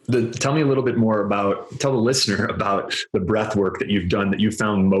 Tell me a little bit more tell the listener about the breath work that you've done that you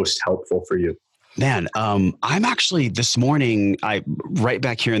found most helpful for you. Man, I'm actually this morning, right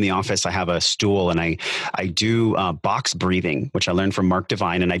back here in the office, I have a stool and I do box breathing, which I learned from Mark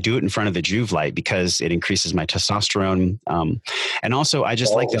Divine, and I do it in front of the Juve light because it increases my testosterone. And also I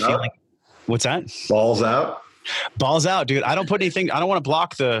just like the feeling. What's that? Balls out. Balls out, dude. I don't put anything. I don't want to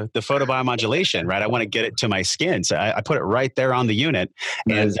block the photobiomodulation, right? I want to get it to my skin. So I put it right there on the unit.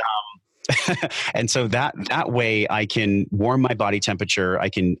 Nice. And and so that way I can warm my body temperature.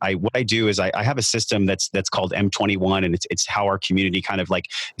 What I do is I have a system that's called M21, and it's how our community kind of like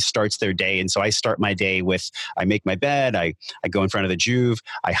starts their day. And so I start my day with, I make my bed, I go in front of the Juve,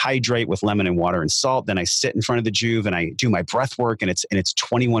 I hydrate with lemon and water and salt. Then I sit in front of the Juve and I do my breath work, and it's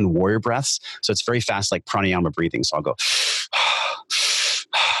 21 warrior breaths. So it's very fast, like pranayama breathing. So I'll go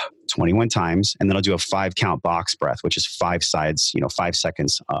 21 times, and then I'll do a 5-count box breath, which is 5 sides, 5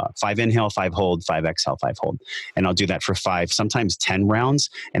 seconds, 5 inhale, 5 hold, 5 exhale, 5 hold. And I'll do that for 5, sometimes 10 rounds.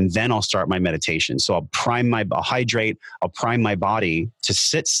 And then I'll start my meditation. So I'll hydrate, I'll prime my body to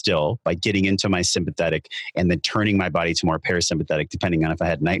sit still by getting into my sympathetic and then turning my body to more parasympathetic, depending on if I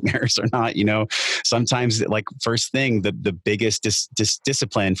had nightmares or not. Sometimes, like, first thing, the biggest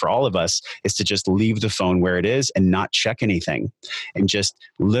discipline for all of us is to just leave the phone where it is and not check anything, and just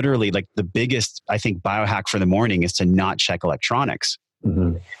literally, like, the biggest, I think, biohack for the morning is to not check electronics.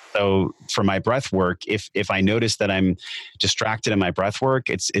 Mm-hmm. So for my breath work, if I notice that I'm distracted in my breath work,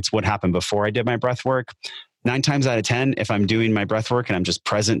 it's what happened before I did my breath work. 9 times out of 10, if I'm doing my breath work and I'm just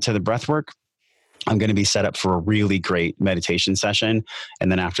present to the breath work, I'm going to be set up for a really great meditation session.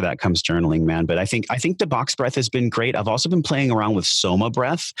 And then after that comes journaling, man. But I think the box breath has been great. I've also been playing around with Soma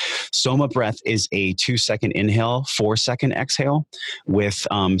breath. Soma breath is a 2-second inhale, 4-second exhale with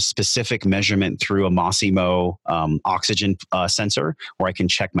specific measurement through a Massimo oxygen sensor, where I can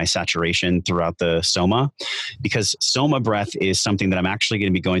check my saturation throughout the Soma. Because Soma breath is something that I'm actually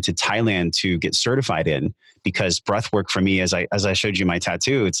going to be going to Thailand to get certified in, because breath work for me, as I showed you my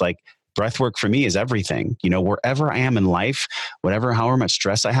tattoo, it's like, breath work for me is everything. Wherever I am in life, however much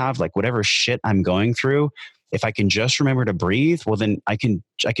stress I have, like whatever shit I'm going through, if I can just remember to breathe, well, then I can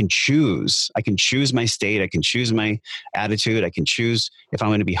choose. I can choose my state. I can choose my attitude. I can choose if I'm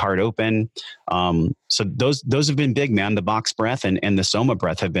going to be heart open. So those have been big, man. The box breath and the Soma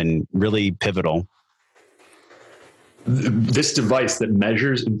breath have been really pivotal. This device that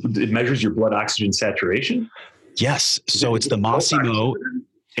measures your blood oxygen saturation? Yes. So it's the Massimo.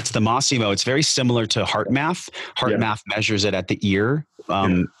 It's the Massimo. It's very similar to HeartMath. HeartMath measures it at the ear.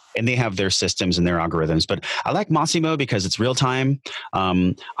 And they have their systems and their algorithms, but I like Massimo because it's real time.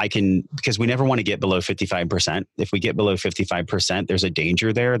 Because we never want to get below 55%. If we get below 55%, there's a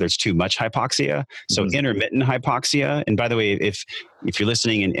danger there. There's too much hypoxia. So intermittent hypoxia. And by the way, if you're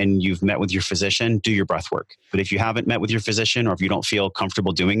listening and you've met with your physician, do your breath work. But if you haven't met with your physician, or if you don't feel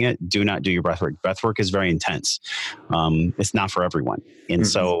comfortable doing it, do not do your breath work. Breath work is very intense. It's not for everyone. And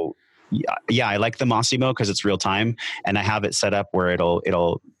so, yeah, I like the Massimo because it's real time, and I have it set up where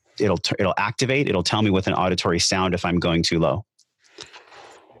it'll activate. It'll tell me with an auditory sound if I'm going too low.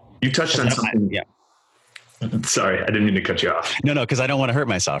 You touched on something. Yeah. Sorry, I didn't mean to cut you off. No, because I don't want to hurt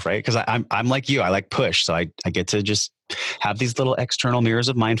myself, right? Because I'm like you. I like push, so I get to just have these little external mirrors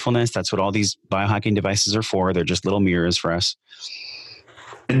of mindfulness. That's what all these biohacking devices are for. They're just little mirrors for us.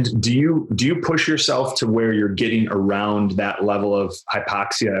 And do you push yourself to where you're getting around that level of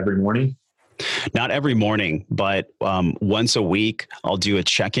hypoxia every morning? Not every morning, but once a week, I'll do a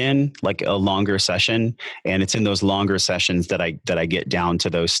check-in, like a longer session, and it's in those longer sessions that I get down to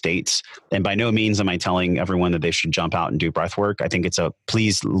those states. And by no means am I telling everyone that they should jump out and do breath work. I think it's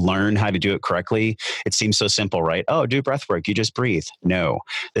please learn how to do it correctly. It seems so simple, right? Oh, do breath work. You just breathe. No,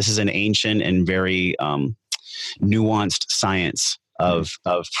 this is an ancient and very nuanced science of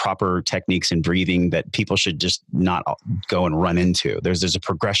proper techniques in breathing that people should just not go and run into. There's a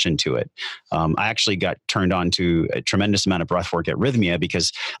progression to it. I actually got turned on to a tremendous amount of breath work at Rhythmia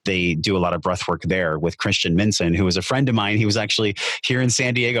because they do a lot of breath work there with Christian Minson, who was a friend of mine. He was actually here in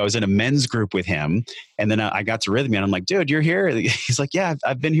San Diego. I was in a men's group with him. And then I got to Rhythmia and I'm like, dude, you're here? He's like, yeah,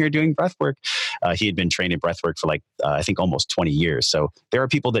 I've been here doing breath work. He had been trained in breath work for I think almost 20 years. So there are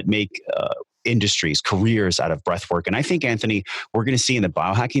people that make industries, careers out of breath work. And I think, Anthony, we're going to see in the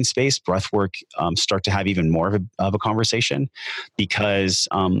biohacking space, breath work start to have even more of a conversation because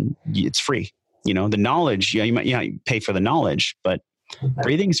it's free. The knowledge, you might pay for the knowledge, but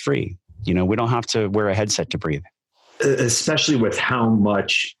breathing is free. We don't have to wear a headset to breathe. Especially with how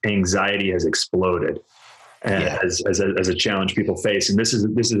much anxiety has exploded as a challenge people face. And this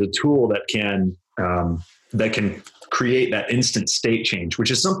is a tool that can create that instant state change,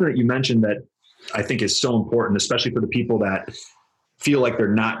 which is something that you mentioned that I think is so important, especially for the people that feel like they're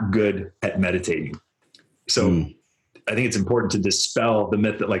not good at meditating. So I think it's important to dispel the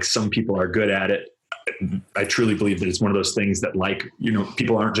myth that some people are good at it. I truly believe that it's one of those things that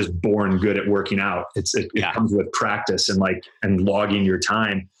people aren't just born good at working out. It comes with practice and logging your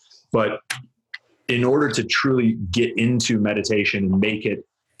time. But in order to truly get into meditation and make it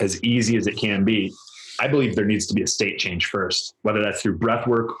as easy as it can be, I believe there needs to be a state change first, whether that's through breath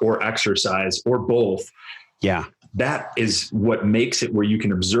work or exercise or both. Yeah. That is what makes it where you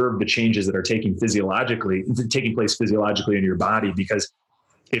can observe the changes that are taking place physiologically in your body. Because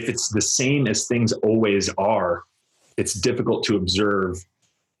if it's the same as things always are, it's difficult to observe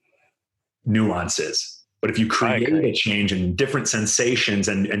nuances. But if you create a change in different sensations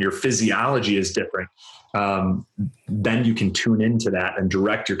and your physiology is different, then you can tune into that and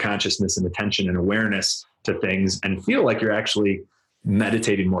direct your consciousness and attention and awareness to things and feel like you're actually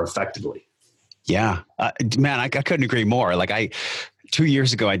meditating more effectively. Yeah, man, I couldn't agree more. 2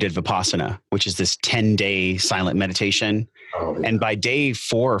 years ago, I did Vipassana, which is this 10-day silent meditation. Oh, yeah. And by day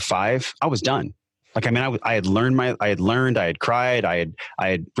 4 or 5, I was done. I had learned, I had cried, I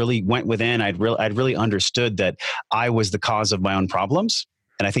had really went within, I'd really understood that I was the cause of my own problems.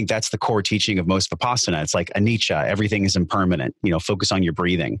 And I think that's the core teaching of most Vipassana. It's like anicca, everything is impermanent, focus on your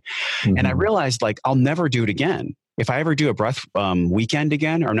breathing. Mm-hmm. And I realized I'll never do it again. If I ever do a breath weekend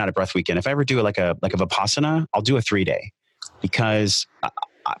again, or not a breath weekend, if I ever do a Vipassana, I'll do a 3-day because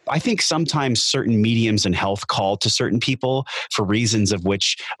I think sometimes certain mediums in health call to certain people for reasons of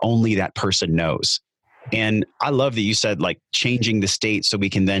which only that person knows. And I love that you said changing the state so we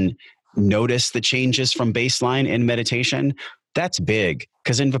can then notice the changes from baseline in meditation. That's big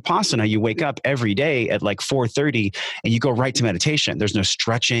because in Vipassana, you wake up every day at 4:30 and you go right to meditation. There's no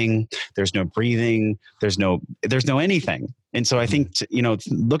stretching, there's no breathing, there's no anything. And so I think,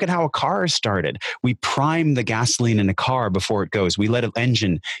 look at how a car is started. We prime the gasoline in a car before it goes. We let an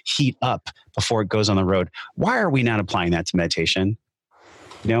engine heat up before it goes on the road. Why are we not applying that to meditation?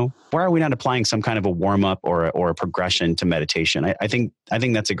 Why are we not applying some kind of a warm up or a progression to meditation? I think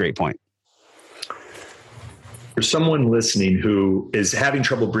that's a great point. For someone listening who is having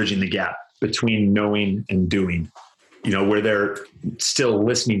trouble bridging the gap between knowing and doing, where they're still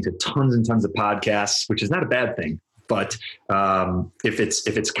listening to tons and tons of podcasts, which is not a bad thing. But if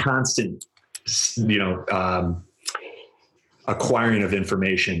it's constant, acquiring of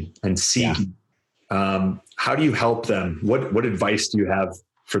information and seeking, how do you help them? What advice do you have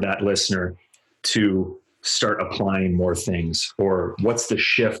for that listener to start applying more things, or what's the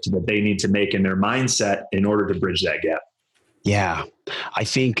shift that they need to make in their mindset in order to bridge that gap? Yeah, I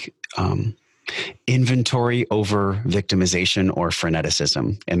think inventory over victimization or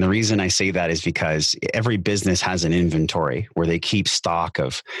freneticism. And the reason I say that is because every business has an inventory where they keep stock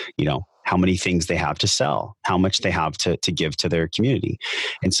of, how many things they have to sell, how much they have to give to their community.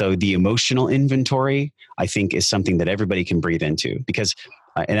 And so the emotional inventory, I think, is something that everybody can breathe into because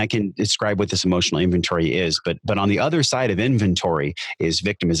and I can describe what this emotional inventory is, but on the other side of inventory is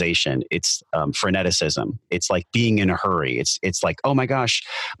victimization. It's freneticism. It's like being in a hurry. It's like, oh my gosh,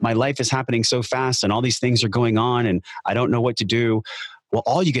 my life is happening so fast and all these things are going on and I don't know what to do. Well,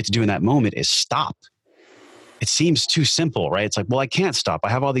 all you get to do in that moment is stop. It seems too simple, right? It's like, well, I can't stop. I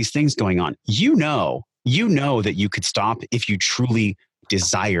have all these things going on. You know that you could stop if you truly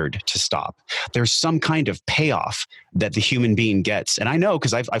desired to stop. There's some kind of payoff that the human being gets. And I know,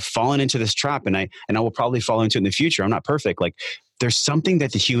 because I've fallen into this trap, and I will probably fall into it in the future. I'm not perfect. Like, there's something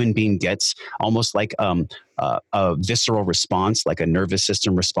that the human being gets, almost like a visceral response, like a nervous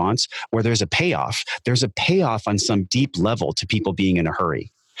system response, where there's a payoff. There's a payoff on some deep level to people being in a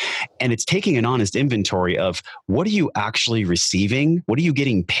hurry. And it's taking an honest inventory of, what are you actually receiving? What are you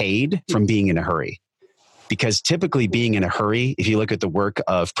getting paid from being in a hurry? Because typically being in a hurry, if you look at the work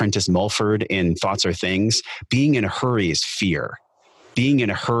of Prentice Mulford in Thoughts Are Things, being in a hurry is fear. Being in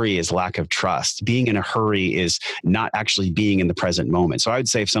a hurry is lack of trust. Being in a hurry is not actually being in the present moment. So I would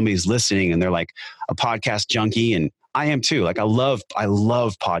say if somebody's listening and they're like a podcast junkie, and I am too, like I love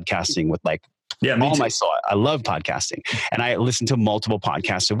podcasting with like all my soul. I love podcasting, and I listen to multiple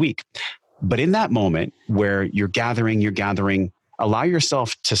podcasts a week. But in that moment where you're gathering, allow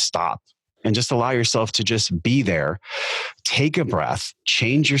yourself to stop and just allow yourself to just be there. Take a breath,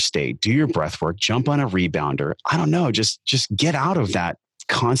 change your state, do your breath work, jump on a rebounder. I don't know, just get out of that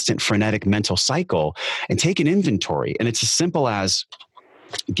constant frenetic mental cycle and take an inventory. And it's as simple as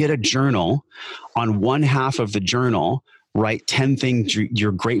get a journal. On one half of the journal, write 10 things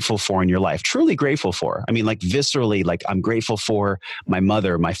you're grateful for in your life, truly grateful for. I mean, like viscerally, like I'm grateful for my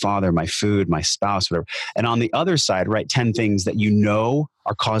mother, my father, my food, my spouse, whatever. And on the other side, write 10 things that you know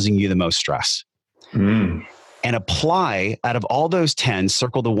are causing you the most stress. And apply, out of all those 10,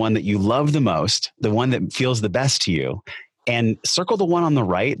 circle the one that you love the most, the one that feels the best to you, and circle the one on the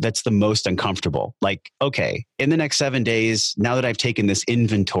right that's the most uncomfortable. Like, okay, in the next 7 days, now that I've taken this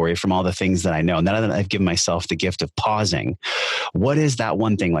inventory from all the things that I know, now that I've given myself the gift of pausing, what is that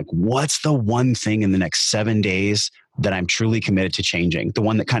one thing? Like, what's the one thing in the next 7 days that I'm truly committed to changing? The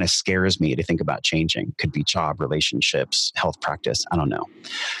one that kind of scares me to think about changing. Could be job, relationships, health practice. I don't know.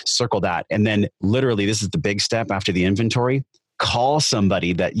 Circle that. And then literally, this is the big step after the inventory. Call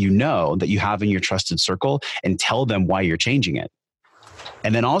somebody that you know, that you have in your trusted circle, and tell them why you're changing it.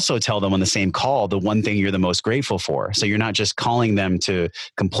 And then also tell them on the same call the one thing you're the most grateful for. So you're not just calling them to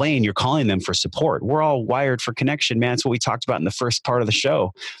complain, you're calling them for support. We're all wired for connection, man. It's what we talked about in the first part of the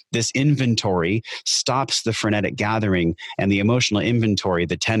show. This inventory stops the frenetic gathering, and the emotional inventory,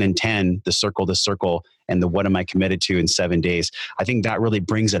 the 10 and 10, the circle, and the what am I committed to in 7 days. I think that really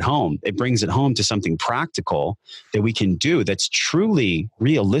brings it home. It brings it home to something practical that we can do that's truly,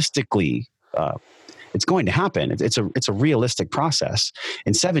 realistically, it's going to happen. It's a realistic process.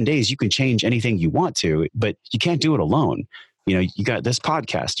 In 7 days, you can change anything you want to, but you can't do it alone. You know, you got this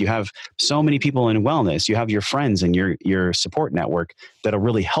podcast, you have so many people in wellness, you have your friends and your support network that'll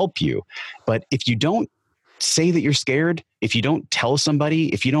really help you. But if you don't say that you're scared, if you don't tell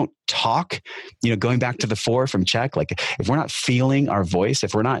somebody, if you don't talk, you know, going back to the 4 from Czech, like if we're not feeling our voice,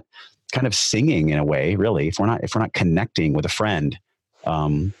 if we're not kind of singing in a way, really, if we're not connecting with a friend,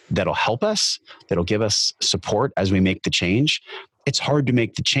 that'll help us, that'll give us support as we make the change. It's hard to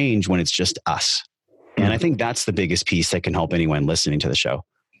make the change when it's just us. And I think that's the biggest piece that can help anyone listening to the show.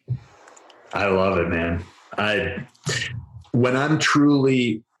 I love it, man. When I'm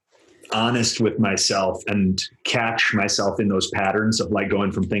truly honest with myself and catch myself in those patterns of like going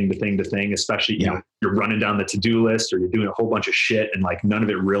from thing to thing to thing, especially, you know, you're running down the to-do list or you're doing a whole bunch of shit and like none of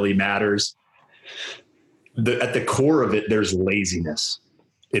it really matters. At the core of it, there's laziness.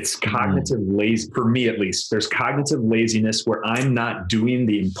 It's cognitive lazy, for me at least. There's cognitive laziness where I'm not doing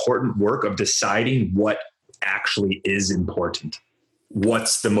the important work of deciding what actually is important.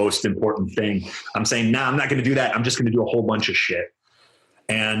 What's the most important thing? I'm saying, nah, I'm not going to do that. I'm just going to do a whole bunch of shit.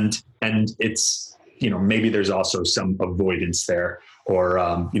 And it's, you know, maybe there's also some avoidance there, or,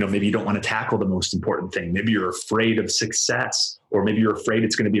 you know, maybe you don't want to tackle the most important thing. Maybe you're afraid of success, or maybe you're afraid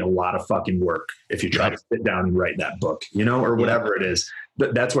it's going to be a lot of fucking work if you try to sit down and write that book, you know, or whatever it is.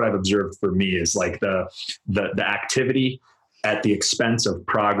 That's what I've observed for me is like the activity at the expense of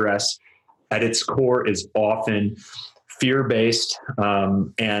progress at its core is often fear-based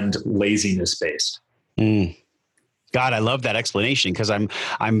and laziness-based. God, I love that explanation, because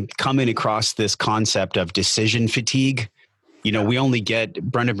I'm coming across this concept of decision fatigue. You know,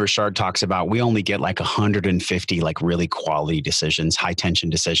 Brendan Burchard talks about, we only get like 150 like really quality decisions, high tension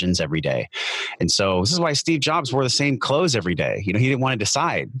decisions every day. And so this is why Steve Jobs wore the same clothes every day. You know, he didn't want to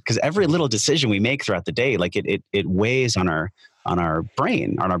decide, because every little decision we make throughout the day, like it weighs on our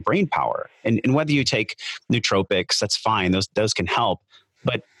brain power. And whether you take nootropics, that's fine. Those can help.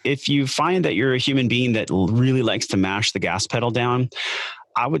 But if you find that you're a human being that really likes to mash the gas pedal down,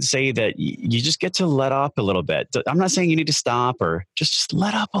 I would say that you just get to let up a little bit. I'm not saying you need to stop, or just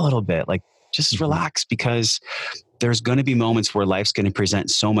let up a little bit. Like just relax, because there's going to be moments where life's going to present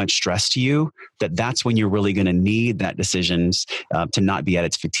so much stress to you that's when you're really going to need that decisions to not be at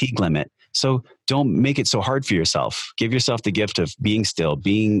its fatigue limit. So don't make it so hard for yourself. Give yourself the gift of being still,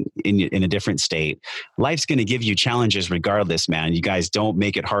 being in a different state. Life's going to give you challenges regardless, man. You guys don't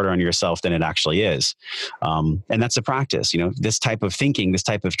make it harder on yourself than it actually is. And that's a practice. This type of thinking, this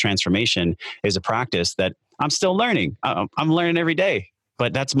type of transformation is a practice that I'm still learning. I'm learning every day,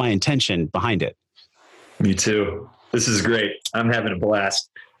 but that's my intention behind it. Me too. This is great. I'm having a blast.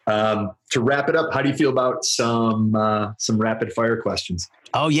 To wrap it up, how do you feel about some rapid fire questions?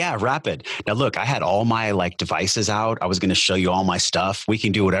 Oh yeah, rapid. Now look, I had all my devices out. I was going to show you all my stuff. We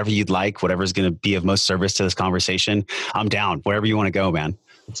can do whatever you'd like, whatever's going to be of most service to this conversation. I'm down. Wherever you want to go, man.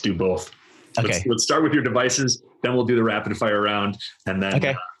 Let's do both. Okay. Let's start with your devices. Then we'll do the rapid fire round. And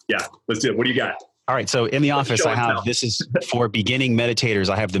then, let's do it. What do you got? All right. So in the office, I have, this is for beginning meditators.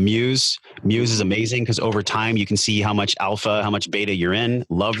 I have the Muse. Muse is amazing because over time you can see how much alpha, how much beta you're in.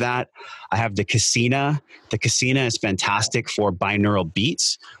 Love that. I have the Casina. The Casina is fantastic for binaural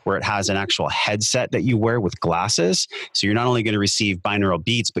beats, where it has an actual headset that you wear with glasses. So you're not only going to receive binaural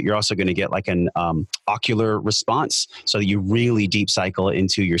beats, but you're also going to get an ocular response so that you really deep cycle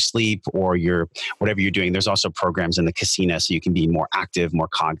into your sleep or your whatever you're doing. There's also programs in the Casina so you can be more active, more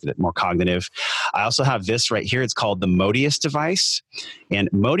cognitive. I also have this right here. It's called the Modius device. And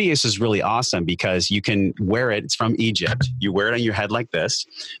Modius is really awesome because you can wear it. It's from Egypt. You wear it on your head like this.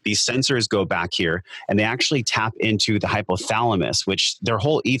 These sensors go back here and they actually tap into the hypothalamus, which their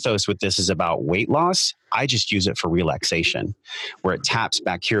whole ethos with this is about weight loss. I just use it for relaxation, where it taps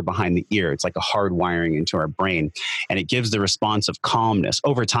back here behind the ear. It's like a hard wiring into our brain, and it gives the response of calmness.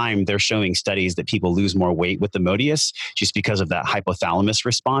 Over time, they're showing studies that people lose more weight with the Modius just because of that hypothalamus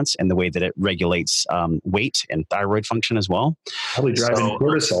response and the way that it regulates weight and thyroid function as well. Probably driving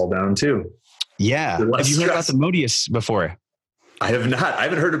cortisol down too. Yeah. Have you heard about the Modius before? I have not. I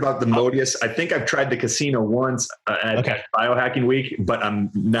haven't heard about the Modius. I think I've tried the Casino once at Biohacking Week, but I'm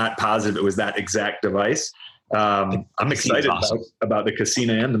not positive it was that exact device. I'm excited about the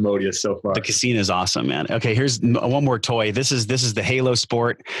Casina and the Modius so far. The Casina is awesome, man. Okay, here's one more toy. This is the Halo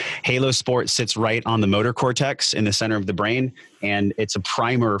Sport. Halo Sport sits right on the motor cortex in the center of the brain, and it's a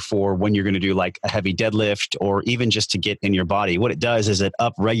primer for when you're going to do a heavy deadlift or even just to get in your body. What it does is it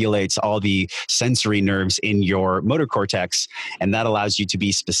upregulates all the sensory nerves in your motor cortex, and that allows you to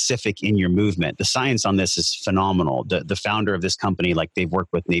be specific in your movement. The science on this is phenomenal. The founder of this company, they've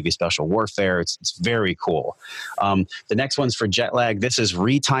worked with Navy Special Warfare. It's very cool. The next one's for jet lag. This is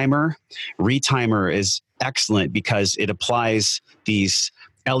Retimer. Retimer is excellent because it applies these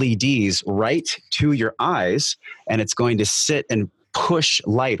LEDs right to your eyes, and it's going to sit and push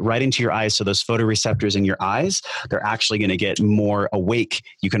light right into your eyes. So those photoreceptors in your eyes, they're actually going to get more awake.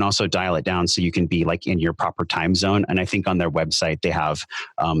 You can also dial it down so you can be in your proper time zone. And I think on their website, they have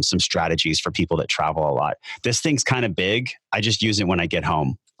some strategies for people that travel a lot. This thing's kind of big. I just use it when I get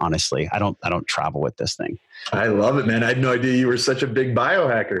home. Honestly, I don't travel with this thing. I love it, man. I had no idea you were such a big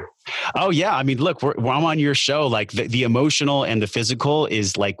biohacker. Oh yeah. I mean, look, I'm on your show. The emotional and the physical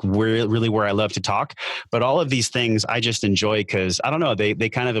is really where I love to talk. But all of these things I just enjoy because I don't know, they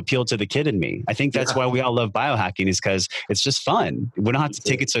kind of appeal to the kid in me. I think that's why we all love biohacking, is because it's just fun. We don't have to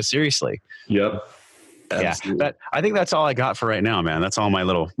take it so seriously. Yep. Absolutely. Yeah. I think that's all I got for right now, man. That's all my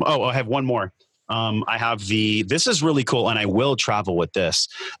little. Oh, I have one more. I have this is really cool, and I will travel with this.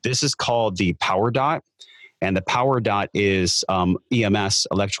 This is called the Power Dot, and the Power Dot is EMS,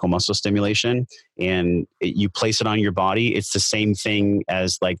 electrical muscle stimulation, and you place it on your body. It's the same thing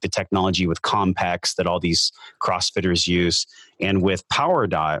as the technology with Compex that all these CrossFitters use, and with Power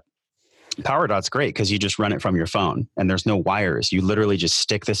Dot's great because you just run it from your phone and there's no wires. You literally just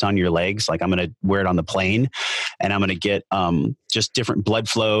stick this on your legs. I'm going to wear it on the plane, and I'm going to get just different blood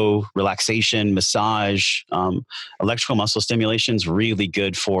flow, relaxation, massage. Electrical muscle stimulation is really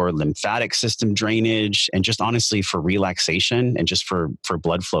good for lymphatic system drainage and just honestly for relaxation and just for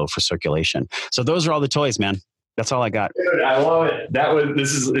blood flow, for circulation. So those are all the toys, man. That's all I got. Dude, I love it.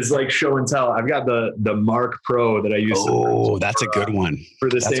 This is like show and tell. I've got the Mark Pro that I use. Oh, that's a good one. For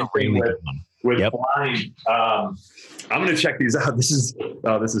the that's same thing with flying. I'm going to check these out. This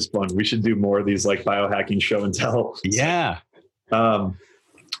is fun. We should do more of these biohacking show and tell. Yeah.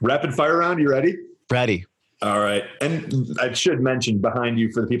 Rapid fire round. You ready? Ready. All right. And I should mention behind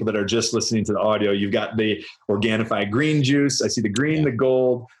you, for the people that are just listening to the audio, you've got the Organifi green juice. I see the green, the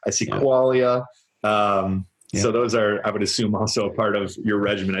gold. I see Qualia. So those are, I would assume, also a part of your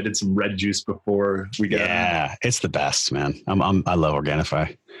regimen. I did some red juice before we got. Yeah, it's the best, man. I love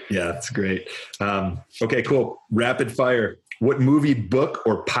Organifi. Yeah, it's great. Okay, cool. Rapid fire. What movie, book,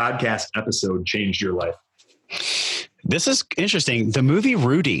 or podcast episode changed your life? This is interesting. The movie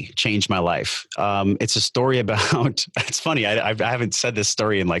Rudy changed my life. It's a story about, it's funny. I haven't said this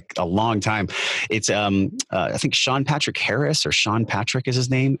story in like a long time. It's, I think Sean Patrick Harris or Sean Patrick is his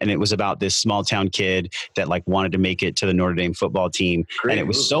name. And it was about this small town kid that like wanted to make it to the Notre Dame football team. Great and it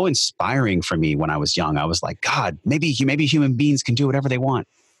was movie. So inspiring for me when I was young. I was like, God, maybe human beings can do whatever they want.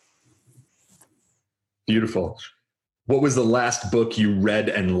 Beautiful. What was the last book you read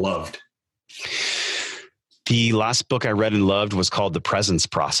and loved? The last book I read and loved was called The Presence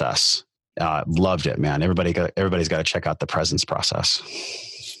Process. Loved it, man. Everybody's got to check out The Presence Process.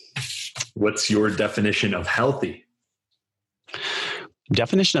 What's your definition of healthy?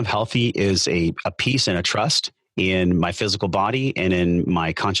 Definition of healthy is a peace and a trust in my physical body and in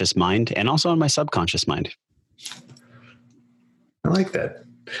my conscious mind and also in my subconscious mind. I like that.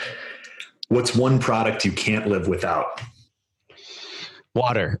 What's one product you can't live without?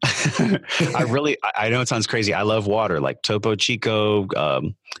 Water. I know it sounds crazy. I love water, like Topo Chico,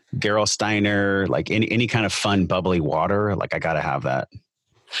 Gerolsteiner, like any kind of fun, bubbly water. Like I got to have that.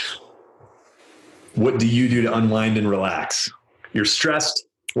 What do you do to unwind and relax? You're stressed.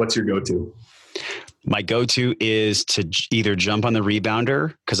 What's your go-to? My go-to is to either jump on the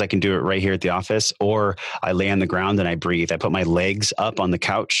rebounder because I can do it right here at the office, or I lay on the ground and I breathe. I put my legs up on the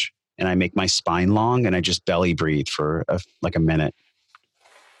couch and I make my spine long and I just belly breathe for like a minute.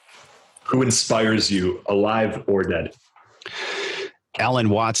 Who inspires you, alive or dead? Alan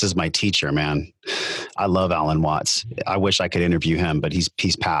Watts is my teacher, man. I love Alan Watts. I wish I could interview him, but he's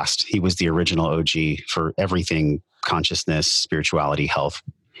passed. He was the original OG for everything, consciousness, spirituality, health.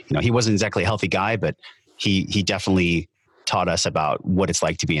 You know, he wasn't exactly a healthy guy, but he definitely taught us about what it's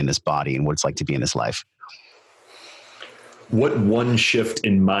like to be in this body and what it's like to be in this life. What one shift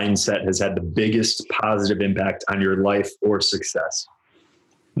in mindset has had the biggest positive impact on your life or success?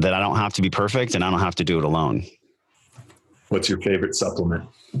 That I don't have to be perfect and I don't have to do it alone. What's your favorite supplement?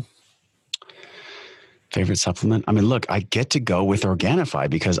 Favorite supplement? I mean, look, I get to go with Organifi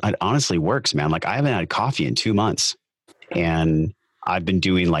because it honestly works, man. Like I haven't had coffee in 2 months and I've been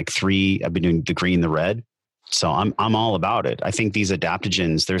doing I've been doing the green, the red. So I'm all about it. I think these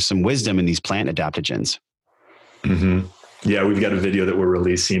adaptogens, there's some wisdom in these plant adaptogens. Mm-hmm. Yeah, we've got a video that we're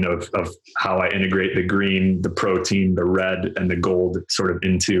releasing of how I integrate the green, the protein, the red, and the gold sort of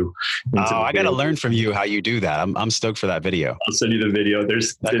into I got to learn from you how you do that. I'm stoked for that video. I'll send you the video.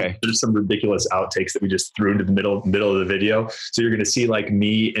 There's some ridiculous outtakes that we just threw into the middle of the video. So you're going to see like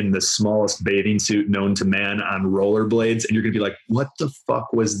me in the smallest bathing suit known to man on rollerblades. And you're going to be like, what the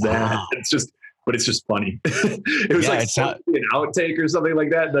fuck was that? Wow. But it's just funny. It was an outtake or something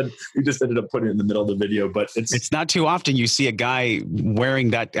like that. Then we just ended up putting it in the middle of the video, but it's not too often you see a guy wearing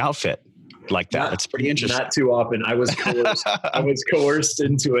that outfit like that. It's pretty interesting. Not too often. I was coerced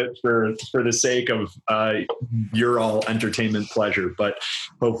into it for the sake of your all entertainment pleasure, but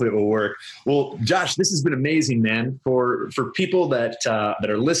hopefully it will work. Well, Josh, this has been amazing, man. For people that are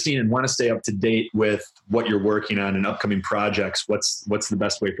listening and want to stay up to date with what you're working on and upcoming projects, what's the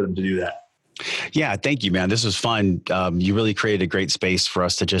best way for them to do that? Yeah, thank you, man. This was fun. You really created a great space for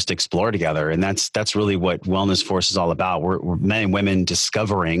us to just explore together. And that's really what Wellness Force is all about. We're men and women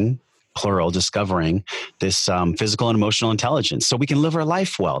discovering this physical and emotional intelligence so we can live our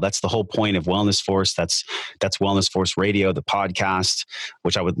life well. That's the whole point of Wellness Force. That's Wellness Force Radio, the podcast,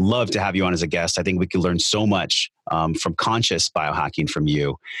 which I would love to have you on as a guest. I think we could learn so much from conscious biohacking from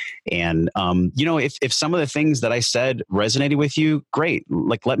you. And, if some of the things that I said resonated with you, great.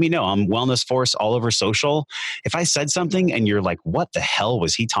 Like, let me know. I'm Wellness Force all over social. If I said something and you're like, what the hell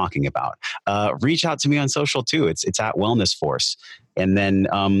was he talking about? Reach out to me on social too. It's at Wellness Force. And then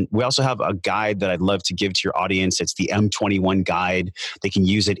we also have a guide that I'd love to give to your audience. It's the M21 guide. They can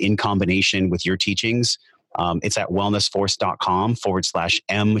use it in combination with your teachings. It's at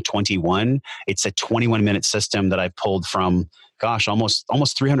wellnessforce.com/M21. It's a 21-minute system that I've pulled from,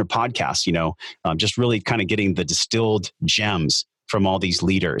 almost 300 podcasts, just really kind of getting the distilled gems from all these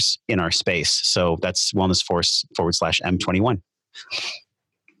leaders in our space. So that's wellnessforce.com/M21.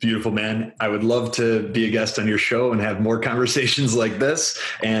 Beautiful, man. I would love to be a guest on your show and have more conversations like this.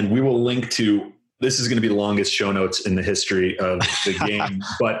 And we will link to, this is going to be the longest show notes in the history of the game,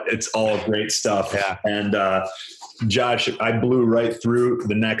 but it's all great stuff. Yeah. And Josh, I blew right through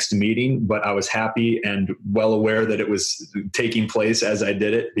the next meeting, but I was happy and well aware that it was taking place as I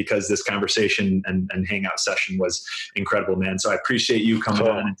did it because this conversation and hangout session was incredible, man. So I appreciate you coming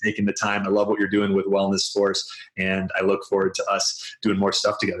on and taking the time. I love what you're doing with Wellness Force, and I look forward to us doing more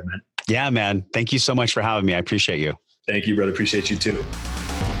stuff together, man. Yeah, man. Thank you so much for having me. I appreciate you. Thank you, brother. Appreciate you too.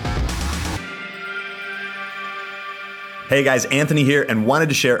 Hey guys, Anthony here, and wanted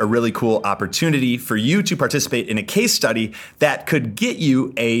to share a really cool opportunity for you to participate in a case study that could get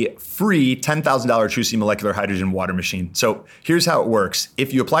you a free $10,000 TrueC molecular hydrogen water machine. So here's how it works.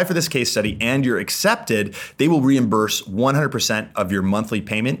 If you apply for this case study and you're accepted, they will reimburse 100% of your monthly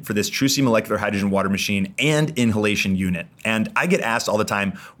payment for this TrueC molecular hydrogen water machine and inhalation unit. And I get asked all the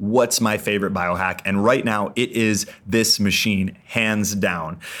time, what's my favorite biohack? And right now it is this machine, hands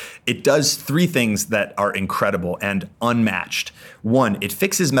down. It does three things that are incredible and unmatched. One, it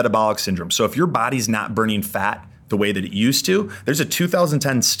fixes metabolic syndrome. So if your body's not burning fat the way that it used to, there's a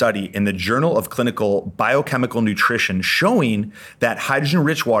 2010 study in the Journal of Clinical Biochemical Nutrition showing that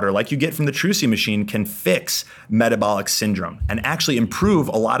hydrogen-rich water, like you get from the TrueC machine, can fix metabolic syndrome and actually improve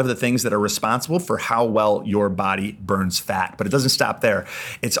a lot of the things that are responsible for how well your body burns fat. But it doesn't stop there.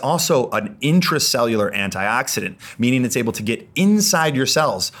 It's also an intracellular antioxidant, meaning it's able to get inside your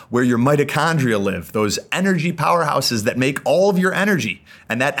cells where your mitochondria live, those energy powerhouses that make all of your energy.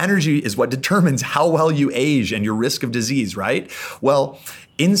 And that energy is what determines how well you age and your risk of disease, right? Well,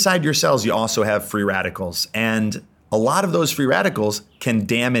 inside your cells, you also have free radicals. And a lot of those free radicals can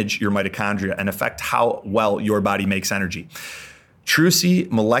damage your mitochondria and affect how well your body makes energy. TrueC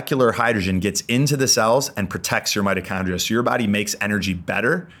molecular hydrogen gets into the cells and protects your mitochondria. So your body makes energy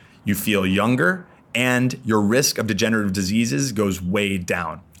better, you feel younger, and your risk of degenerative diseases goes way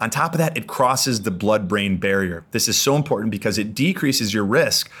down. On top of that, it crosses the blood-brain barrier. This is so important because it decreases your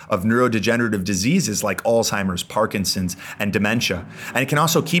risk of neurodegenerative diseases like Alzheimer's, Parkinson's, and dementia. And it can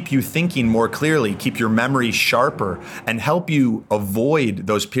also keep you thinking more clearly, keep your memory sharper, and help you avoid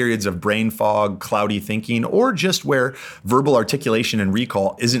those periods of brain fog, cloudy thinking, or just where verbal articulation and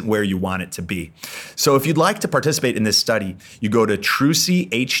recall isn't where you want it to be. So if you'd like to participate in this study, you go to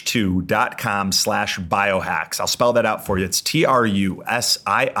truech2.com/biohacks. I'll spell that out for you. It's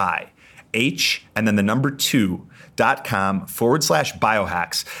TRUSIIH and then the number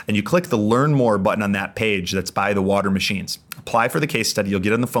 2.com/biohacks. And you click the Learn More button on that page that's by the water machines. Apply for the case study. You'll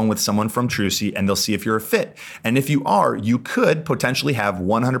get on the phone with someone from TrueC and they'll see if you're a fit. And if you are, you could potentially have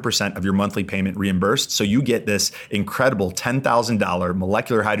 100% of your monthly payment reimbursed. So you get this incredible $10,000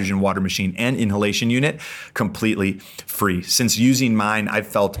 molecular hydrogen water machine and inhalation unit completely free. Since using mine, I've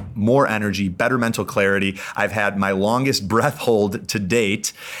felt more energy, better mental clarity. I've had my longest breath hold to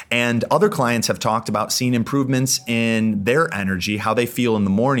date. And other clients have talked about seeing improvements in their energy, how they feel in the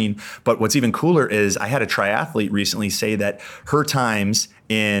morning. But what's even cooler is I had a triathlete recently say that her times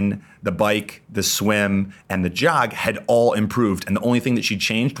in the bike, the swim, and the jog had all improved. And the only thing that she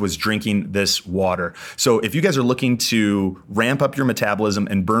changed was drinking this water. So if you guys are looking to ramp up your metabolism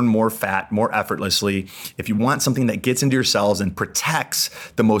and burn more fat more effortlessly, if you want something that gets into your cells and protects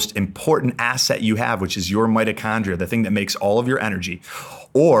the most important asset you have, which is your mitochondria, the thing that makes all of your energy,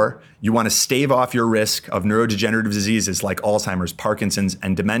 or you want to stave off your risk of neurodegenerative diseases like Alzheimer's, Parkinson's,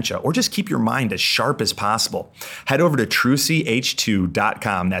 and dementia, or just keep your mind as sharp as possible, head over to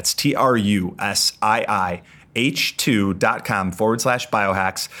truech2.com. That's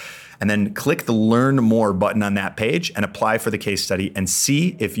TRUSIIH2.com/biohacks. And then click the Learn More button on that page and apply for the case study and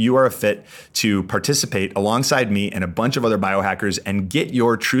see if you are a fit to participate alongside me and a bunch of other biohackers and get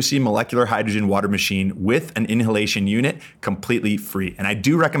your TrueC molecular hydrogen water machine with an inhalation unit completely free. And I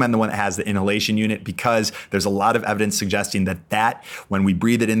do recommend the one that has the inhalation unit because there's a lot of evidence suggesting that when we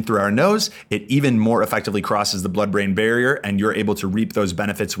breathe it in through our nose, it even more effectively crosses the blood-brain barrier and you're able to reap those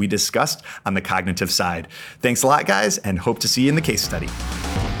benefits we discussed on the cognitive side. Thanks a lot, guys, and hope to see you in the case study.